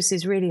focus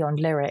is really on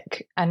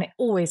lyric, and it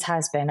always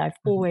has been. I've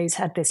always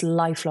had this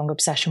lifelong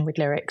obsession with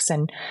lyrics.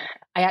 And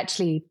I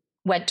actually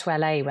went to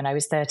LA when I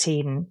was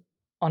 13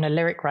 on a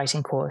lyric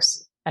writing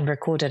course and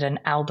recorded an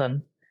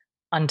album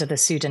under the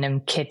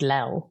pseudonym Kid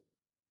Lel.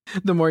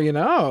 The more you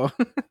know.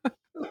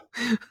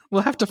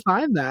 We'll have to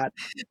find that.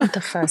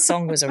 The first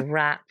song was a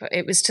rap.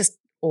 It was just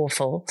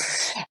awful.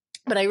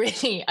 But I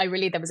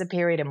really, there was a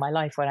period in my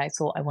life when I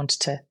thought I wanted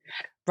to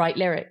write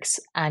lyrics.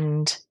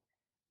 And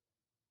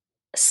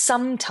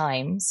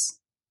sometimes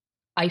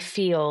I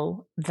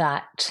feel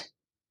that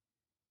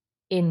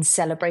in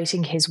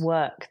celebrating his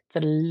work,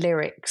 the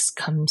lyrics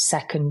come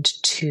second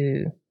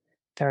to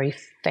very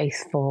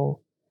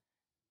faithful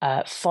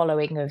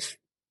following of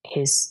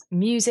his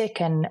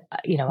music. And,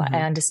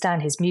 I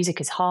understand his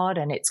music is hard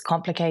and it's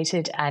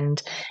complicated,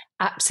 and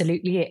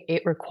absolutely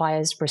it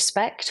requires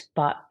respect.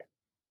 But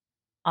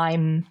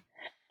I'm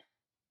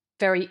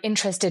very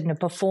interested in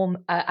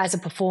as a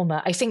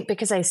performer. I think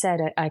because I said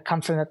I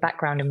come from a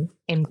background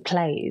in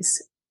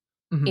plays,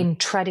 in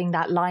treading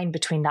that line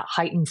between that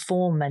heightened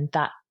form and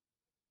that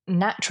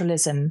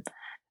naturalism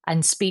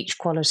and speech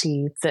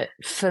quality that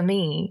for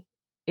me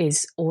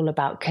is all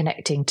about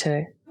connecting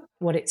to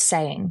what it's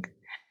saying.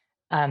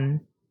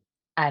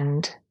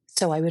 And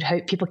so I would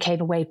hope people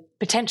came away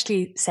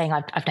potentially saying,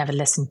 I've never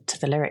listened to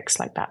the lyrics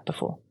like that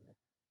before.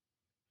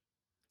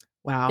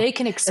 Wow. They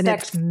can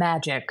expect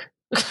magic.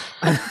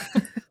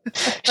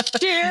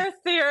 Sheer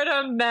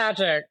theater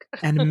magic.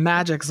 And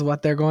magic's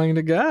what they're going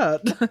to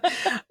get.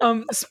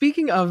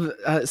 Speaking of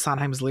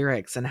Sondheim's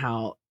lyrics and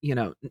how,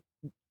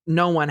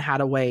 no one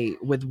had a way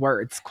with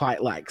words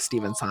quite like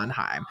Stephen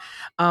Sondheim.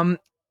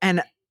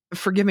 And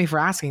forgive me for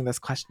asking this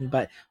question,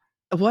 but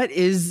what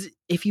is,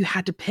 if you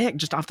had to pick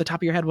just off the top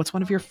of your head, what's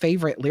one of your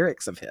favorite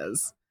lyrics of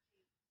his?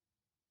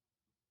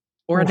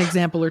 Or an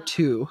example or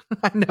two?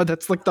 I know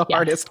that's like the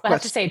hardest question. I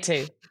have to say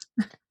two.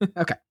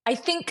 Okay. I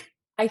think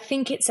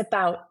it's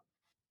about,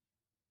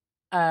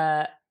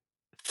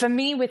 for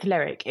me with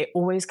lyric, it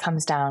always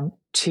comes down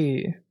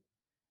to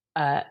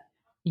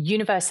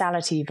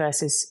universality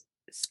versus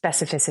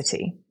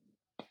specificity.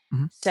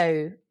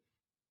 So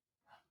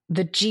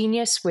the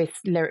genius with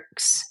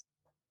lyrics,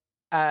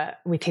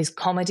 with his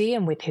comedy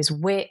and with his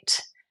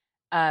wit,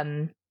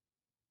 actually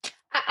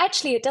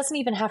it doesn't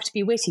even have to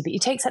be witty, but you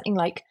take something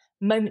like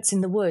Moments in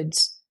the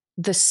Woods,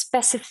 the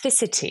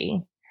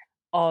specificity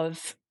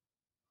of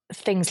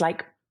things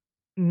like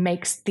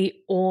makes the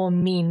or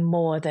mean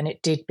more than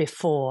it did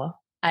before.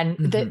 And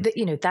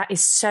that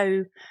is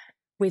so,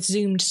 we're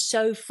zoomed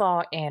so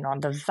far in on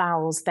the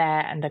vowels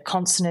there and the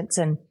consonants,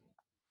 and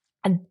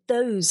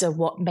those are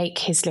what make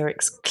his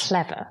lyrics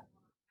clever.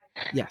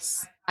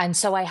 Yes. And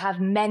so I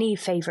have many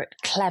favorite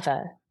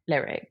clever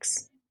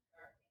lyrics.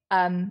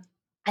 And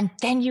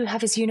then you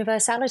have his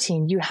universality,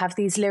 and you have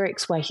these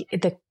lyrics where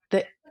that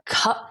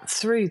cut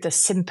through the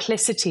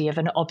simplicity of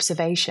an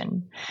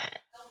observation.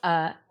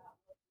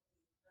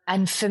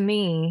 And for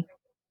me,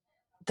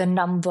 the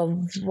number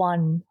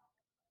one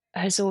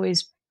has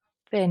always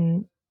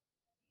been,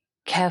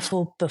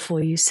 careful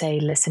before you say,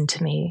 listen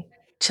to me,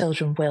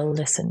 children will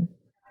listen.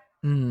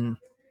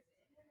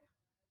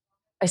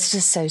 It's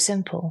just so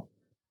simple.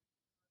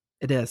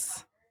 It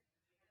is.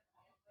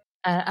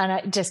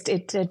 And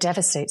it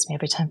devastates me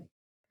every time.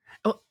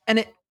 Oh,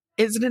 and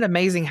isn't it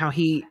amazing how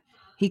he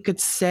could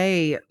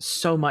say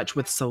so much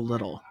with so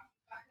little?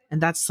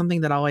 And that's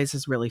something that always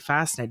has really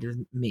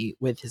fascinated me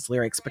with his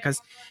lyrics,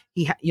 because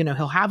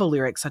he'll have a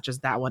lyric such as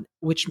that one,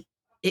 which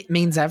it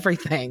means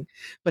everything,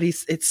 but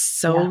it's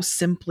so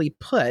simply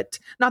put.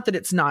 Not that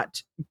it's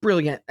not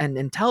brilliant and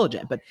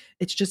intelligent, but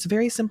it's just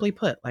very simply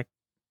put, like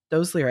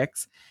those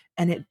lyrics,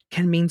 and it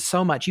can mean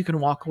so much. You can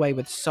walk away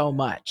with so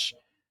much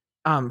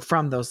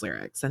from those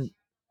lyrics. And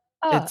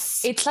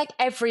it's like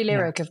every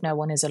lyric of No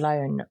One Is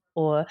Alone,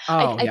 or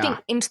I think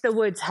Into the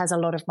Woods has a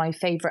lot of my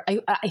favorite.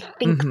 I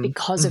think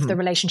because of the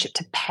relationship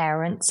to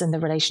parents and the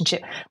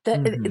relationship,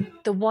 the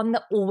one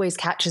that always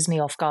catches me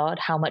off guard,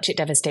 how much it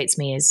devastates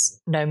me,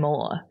 is No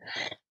More.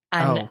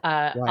 And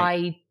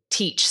I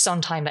teach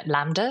Sondheim at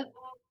Lambda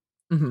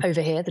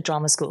over here, the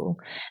drama school,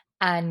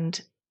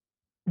 and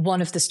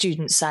one of the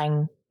students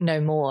sang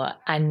No More,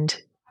 and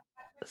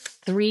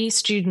 3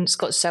 students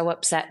got so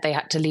upset they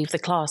had to leave the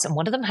class, and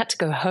one of them had to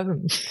go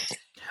home.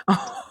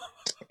 That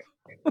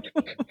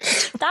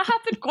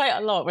happened quite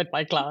a lot with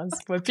my class,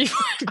 where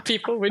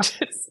people were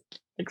just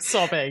like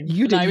sobbing.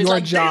 You did your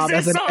job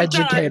as an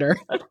educator.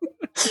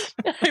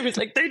 I was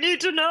like, they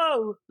need to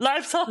know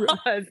life's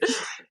hard.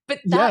 But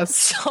that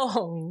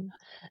song,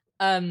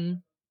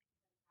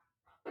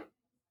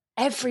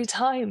 every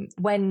time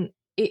when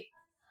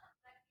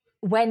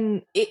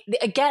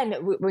again,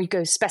 we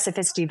go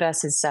specificity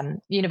versus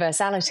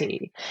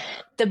universality,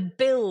 the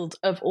build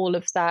of all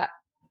of that,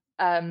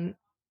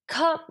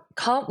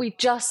 can't we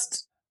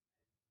just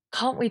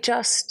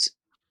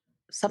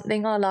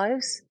something our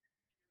lives?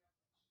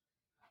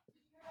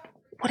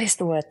 What is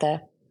the word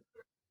there?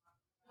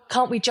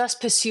 Can't we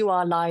just pursue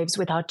our lives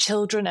with our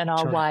children and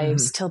our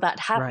wives till that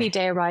happy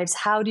day arrives?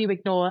 How do you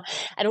ignore?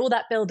 And all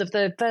that build of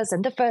the verse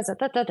and the verse,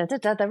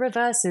 the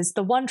reverses,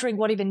 the wondering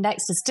what even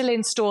next is still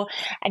in store.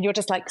 And you're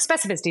just like,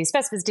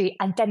 specificity.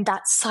 And then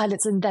that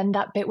silence, and then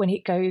that bit when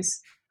it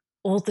goes,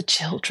 all the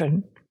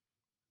children.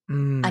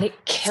 And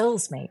it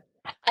kills me.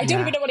 I don't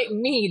even know what it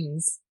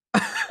means.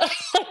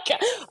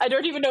 I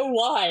don't even know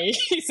why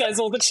he says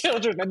all the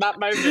children in that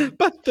moment.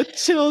 But the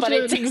children. But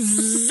it's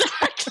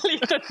exactly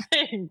the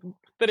thing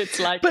that it's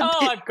like,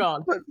 I've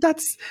gone. But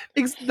that's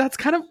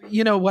kind of,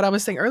 what I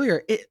was saying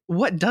earlier.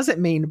 What does it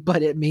mean?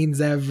 But it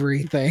means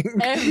everything.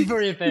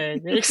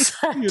 Everything.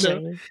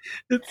 Exactly.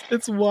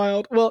 It's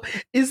wild. Well,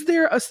 is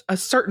there a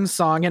certain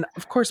song, and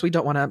of course we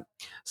don't want to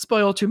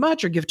spoil too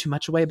much or give too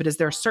much away, but is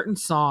there a certain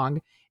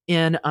song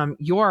in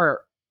your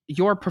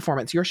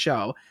performance, your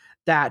show,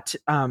 that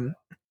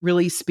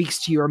really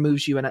speaks to you or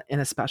moves you in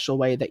a special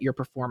way that you're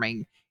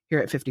performing here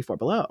at 54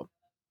 Below?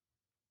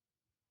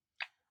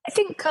 I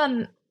think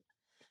I'm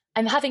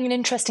having an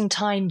interesting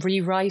time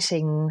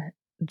rewriting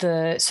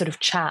the sort of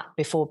chat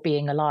before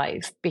being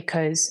alive,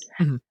 because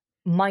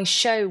my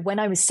show, when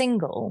I was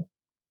single,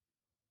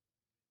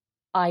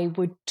 I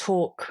would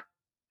talk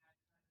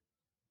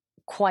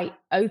quite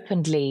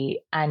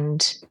openly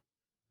and,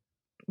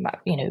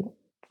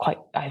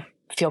 I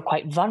feel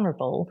quite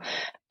vulnerable,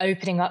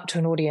 opening up to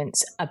an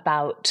audience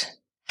about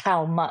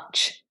how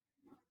much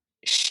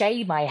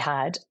shame I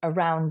had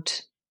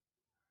around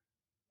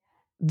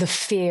the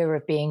fear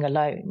of being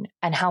alone,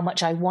 and how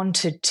much I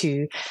wanted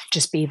to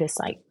just be this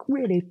like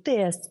really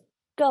fierce,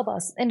 girl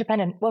boss,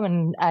 independent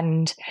woman,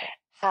 and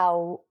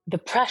how the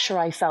pressure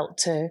I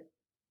felt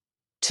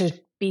to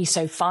be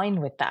so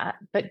fine with that.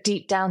 But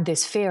deep down,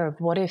 this fear of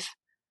what if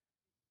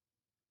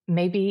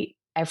maybe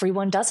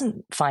everyone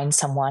doesn't find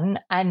someone,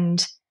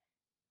 and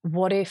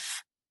what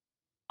if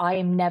I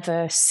am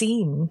never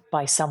seen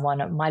by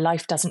someone, and my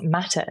life doesn't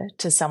matter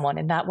to someone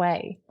in that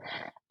way.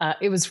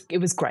 It was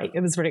great.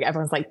 It was really,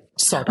 everyone's like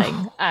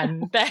sobbing,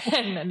 and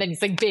then you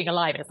think being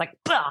alive, and it's like,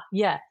 bah,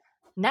 yeah.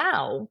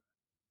 Now,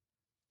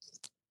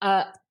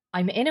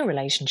 I'm in a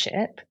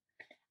relationship,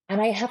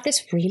 and I have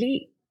this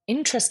really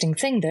interesting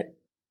thing that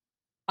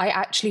I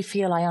actually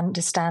feel I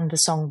understand the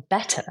song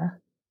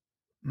better,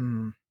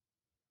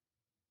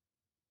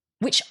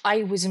 which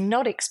I was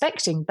not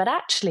expecting, but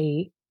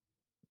actually,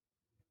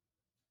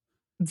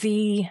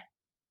 in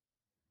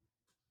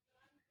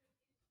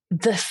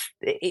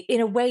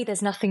a way,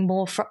 there's nothing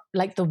more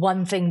like the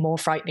one thing more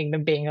frightening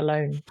than being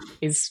alone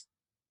is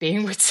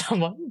being with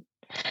someone.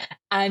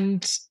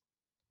 And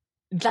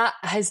that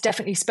has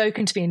definitely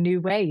spoken to me in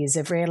new ways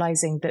of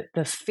realizing that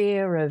the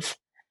fear of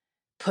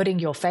putting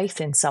your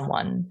faith in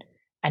someone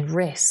and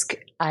risk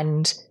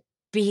and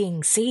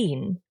being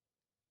seen.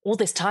 All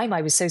this time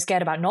I was so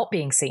scared about not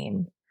being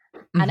seen.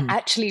 And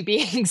actually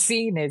being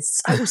seen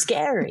is so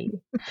scary.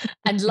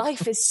 And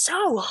life is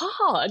so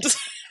hard.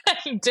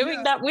 And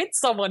doing that with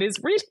someone is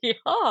really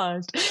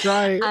hard.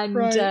 Right.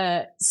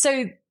 And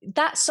so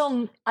that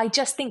song, I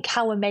just think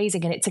how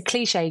amazing, and it's a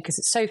cliche because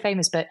it's so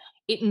famous, but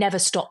it never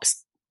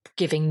stops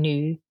giving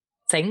new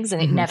things.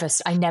 And I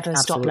never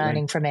stop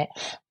learning from it.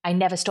 I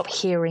never stop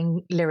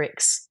hearing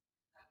lyrics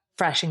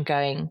fresh and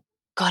going,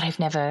 God, I've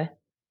never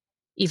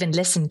even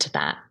listened to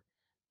that.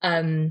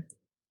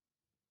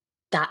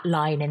 That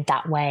line in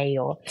that way,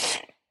 or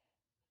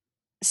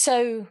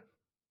so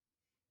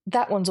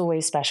that one's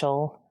always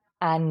special.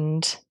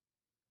 And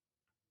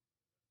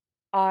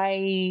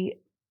I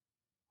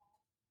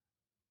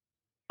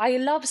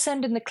love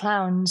Send in the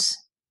Clowns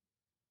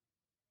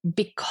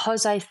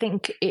because I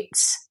think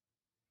it's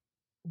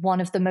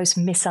one of the most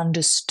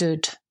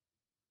misunderstood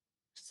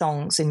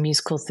songs in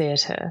musical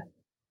theatre.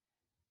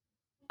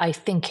 I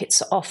think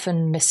it's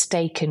often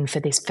mistaken for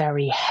this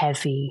very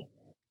heavy,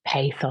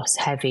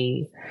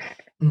 pathos-heavy,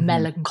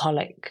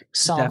 melancholic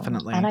song.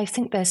 Definitely. And I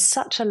think there's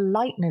such a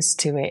lightness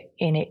to it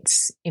in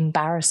its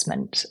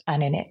embarrassment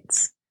and in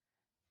its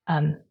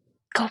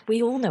God,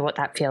 we all know what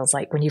that feels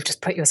like when you've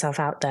just put yourself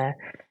out there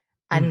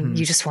and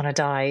you just want to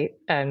die,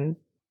 and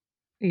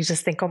you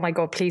just think, oh my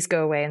God, please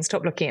go away and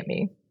stop looking at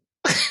me.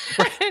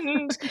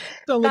 And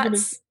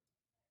that's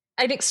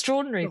an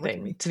extraordinary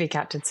thing to be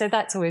captured. So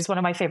that's always one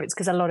of my favorites,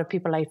 because a lot of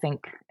people, I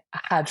think,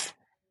 are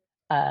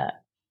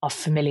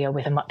familiar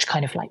with a much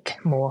kind of like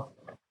more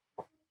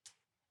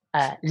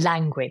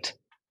languid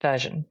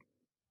version.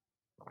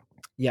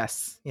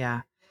 Yes,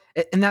 yeah.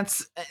 And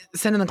that's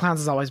Send in the Clowns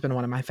has always been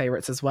one of my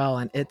favorites as well.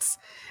 And it's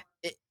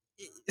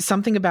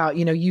something about,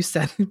 you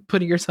said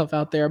putting yourself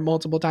out there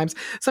multiple times.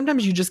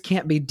 Sometimes you just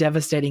can't be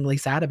devastatingly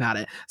sad about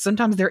it.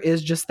 Sometimes there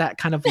is just that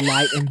kind of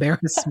light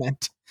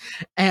embarrassment.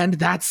 And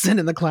that's Send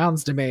in the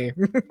Clowns to me.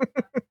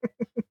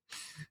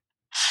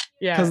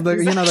 Yeah. Because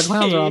the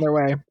clowns are on their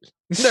way.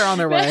 They're on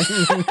their way.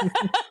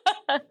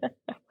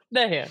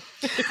 They're here.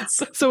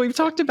 So we've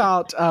talked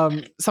about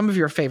some of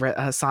your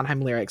favorite Sondheim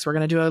lyrics. We're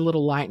going to do a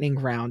little lightning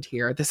round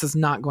here. This is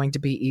not going to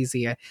be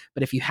easy,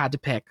 but if you had to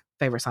pick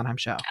favorite Sondheim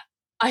show.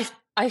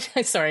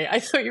 Sorry, I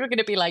thought you were going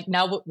to be like,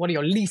 now what are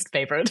your least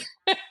favorite?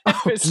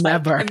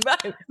 Never. I'm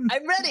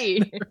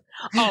ready.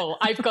 Oh,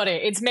 I've got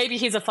it. It's Maybe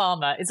He's a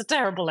Farmer. It's a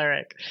terrible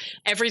lyric.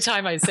 Every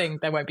time I sing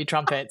There Won't Be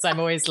Trumpets, I'm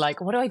always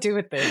like, what do I do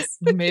with this?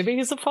 Maybe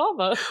he's a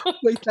farmer.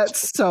 Wait,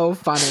 that's so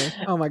funny.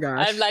 Oh my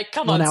gosh. I'm like,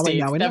 come on,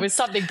 Steve. There was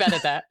something better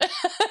there.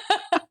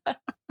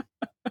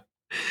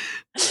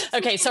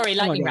 Okay, sorry,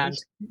 lightning round.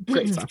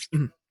 Great stuff.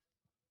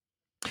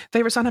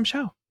 Favorite Sondheim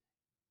show?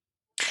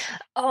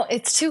 Oh,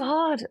 it's too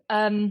hard.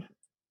 I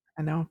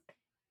know.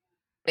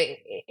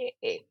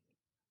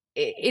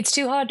 It's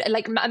too hard.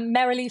 Like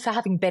merrily for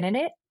having been in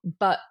it,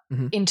 but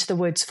Into the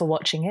Woods for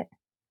watching it.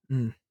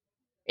 Mm.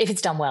 If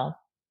it's done well.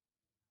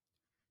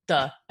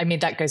 Duh. I mean,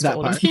 that goes for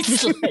all part. of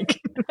these.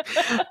 Like.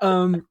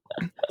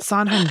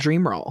 Sondheim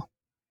Dream Roll.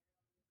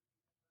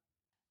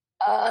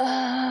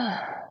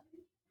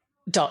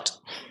 Dot.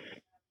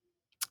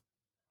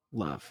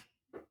 Love.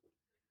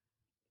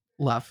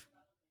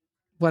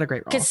 What a great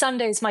role. Because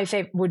Sunday's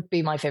would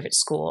be my favorite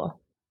score,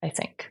 I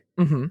think.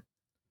 Mm-hmm.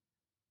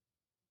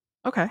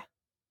 Okay.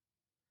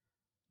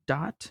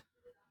 Dot.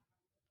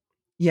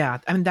 Yeah,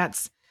 I mean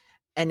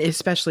and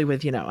especially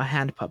with, a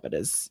hand puppet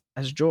as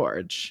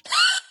George,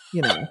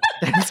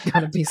 there's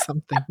gotta be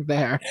something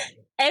there.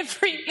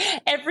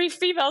 Every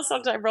female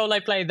Sondheim role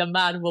I play, the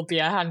man will be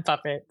a hand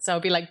puppet. So I'll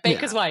be like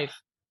Baker's wife,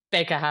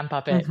 Baker hand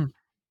puppet. Mm-hmm.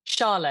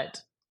 Charlotte,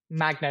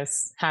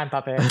 Magnus hand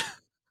puppet.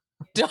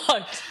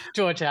 Dot,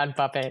 George hand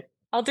puppet.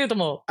 I'll do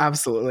them all.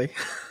 Absolutely.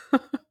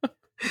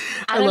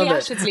 Annalie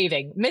Ashford's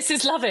leaving.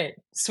 Mrs. Lovett,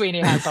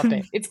 Sweeney hand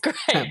puppet. It's great.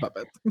 Hand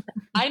puppet.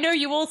 I know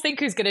you all think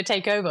who's going to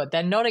take over.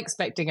 They're not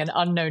expecting an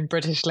unknown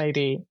British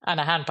lady and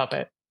a hand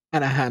puppet.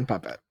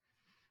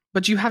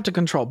 But you have to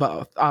control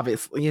both,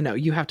 obviously.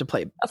 You have to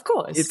play. Of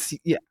course.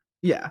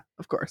 Yeah,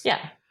 of course.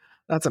 Yeah.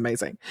 That's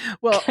amazing.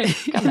 Well,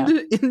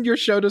 in your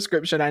show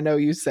description, I know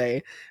you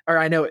say, or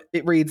I know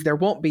it reads, there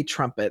won't be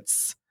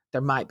trumpets.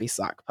 There might be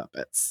sock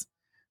puppets,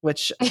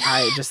 which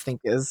I just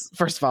think is,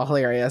 first of all,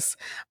 hilarious.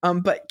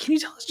 But can you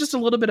tell us just a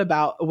little bit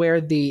about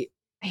where the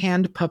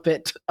hand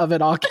puppet of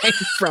it all came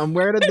from?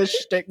 Where did this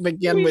shtick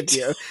begin with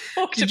you?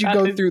 Did you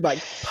go through like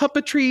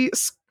puppetry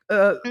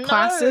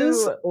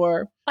classes?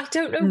 Or I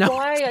don't know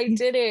why I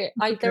did it.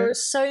 There are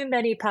so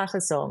many Patter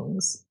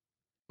songs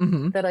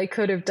that I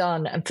could have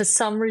done. And for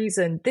some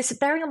reason,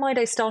 bearing in mind,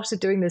 I started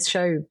doing this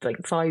show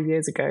like 5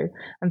 years ago.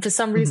 And for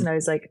some reason, I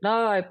was like,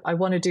 no, I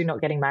want to do Not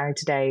Getting Married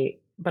Today,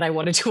 but I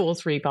want to do all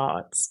three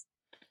parts.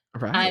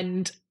 Right.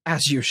 And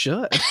as you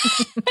should.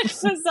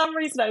 For some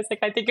reason, I was like,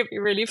 I think it'd be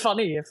really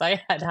funny if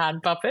I had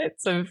hand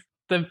puppets of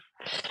the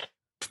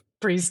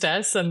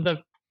priestess and the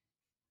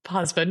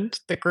husband,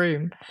 the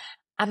groom.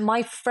 And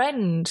my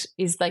friend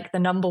is like the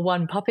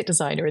 #1 puppet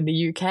designer in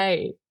the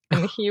UK.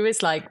 And he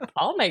was like,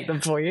 I'll make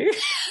them for you.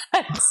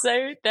 And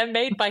so they're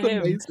made by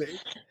him. Amazing.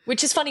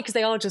 Which is funny because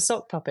they are just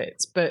sock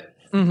puppets, but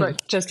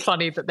just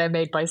funny that they're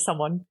made by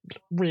someone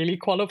really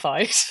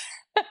qualified.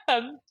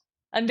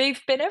 And they've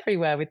been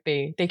everywhere with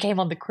me. They came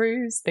on the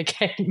cruise. They've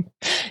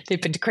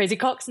been to Crazy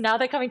Coq's. Now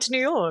they're coming to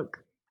New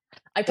York.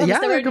 I promise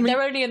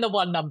they're only in the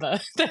one number.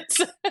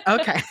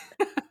 Okay.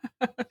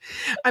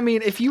 I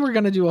mean, if you were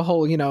going to do a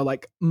whole,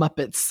 like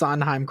Muppets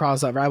Sondheim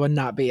crossover, I would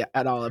not be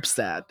at all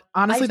upset.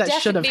 Honestly,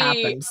 that should have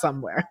happened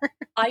somewhere.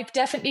 I've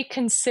definitely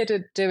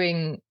considered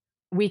doing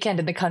Weekend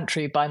in the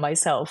Country by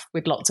myself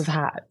with lots of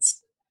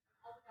hats.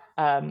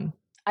 I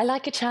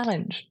like a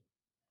challenge.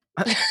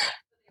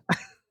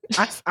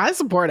 I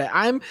support it.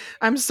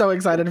 I'm so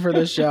excited for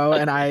this show,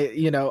 and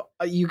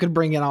you could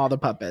bring in all the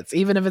puppets,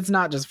 even if it's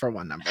not just for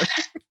one number.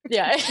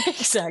 Yeah,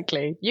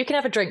 exactly. You can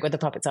have a drink with the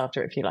puppets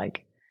after if you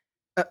like.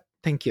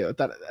 Thank you.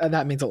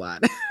 That means a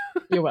lot.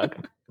 You're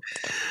welcome.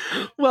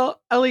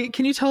 Well, Ellie,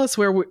 can you tell us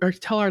or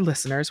tell our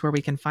listeners where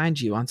we can find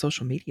you on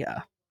social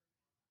media?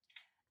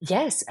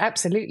 Yes,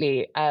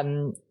 absolutely.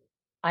 I'm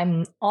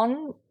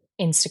on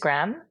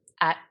Instagram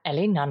at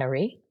Ellie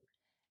Nunnery.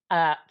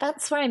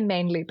 That's where I'm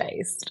mainly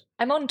based.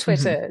 I'm on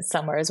Twitter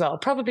somewhere as well,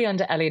 probably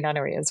under Ellie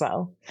Nunnery as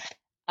well.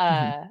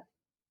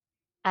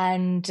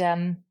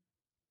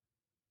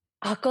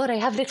 Oh God, I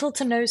have little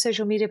to no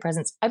social media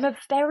presence. I'm a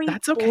very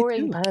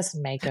boring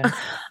person, Megan.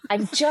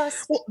 I'm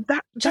just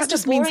that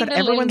just means that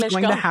everyone's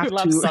going to have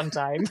to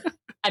sometime,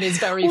 and it's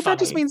very funny. That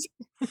just means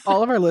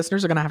all of our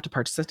listeners are going to have to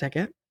purchase a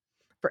ticket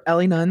for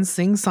Ellie Nunn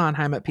Sing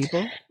Sondheim at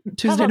People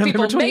Tuesday,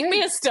 November 28th. Make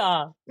me a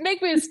star.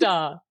 Make me a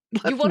star.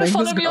 You want to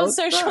follow me on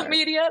social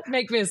media?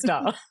 Make me a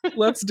star.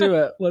 Let's do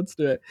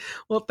it.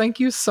 Well,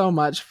 thank you so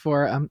much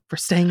for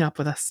staying up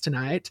with us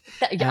tonight.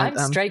 I'm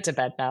straight to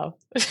bed now.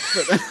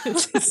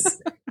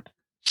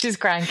 She's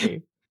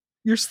cranky.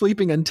 You're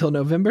sleeping until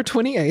November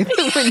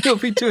 28th when you'll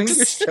be doing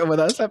your show with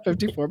us at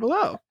 54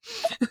 Below.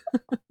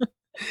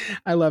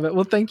 I love it.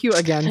 Well, thank you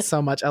again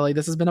so much, Ellie.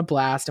 This has been a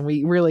blast, and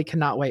we really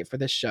cannot wait for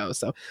this show.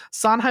 So,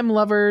 Sondheim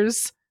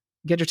lovers,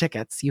 get your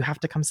tickets. You have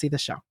to come see the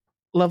show.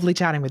 Lovely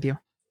chatting with you.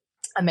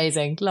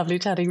 Amazing. Lovely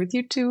chatting with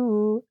you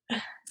too.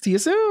 See you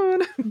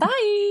soon.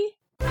 Bye.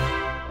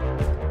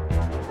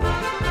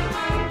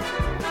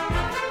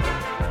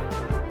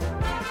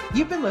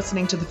 You've been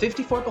listening to the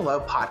 54 Below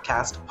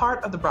podcast,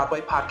 part of the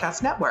Broadway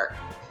Podcast Network.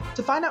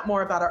 To find out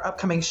more about our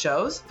upcoming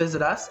shows,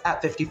 visit us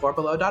at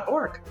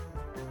 54below.org.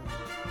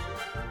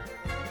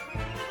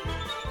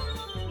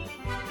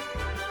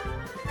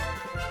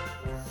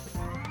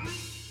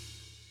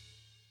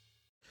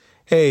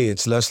 Hey,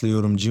 it's Leslie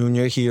Odom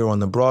Jr. here on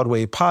the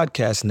Broadway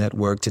Podcast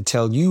Network to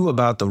tell you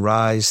about the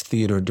Rise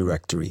Theater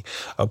Directory,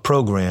 a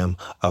program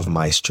of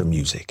Maestro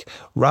Music.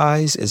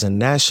 Rise is a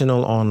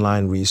national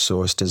online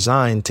resource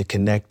designed to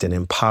connect and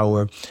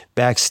empower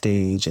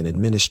backstage and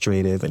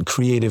administrative and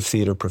creative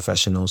theater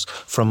professionals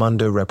from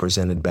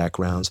underrepresented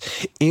backgrounds.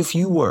 If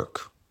you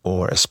work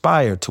or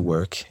aspire to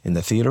work in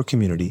the theater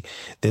community,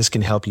 this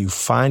can help you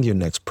find your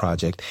next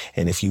project.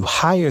 And if you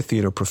hire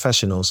theater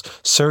professionals,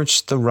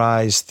 search the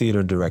Rise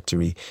Theater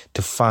Directory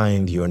to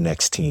find your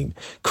next team.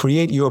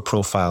 Create your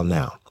profile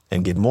now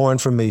and get more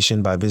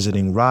information by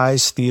visiting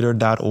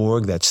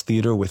risetheater.org. That's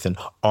theater with an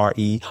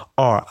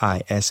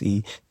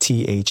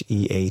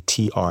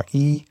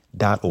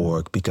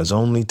RERISETHEATRE.org, because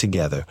only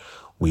together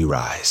we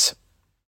rise.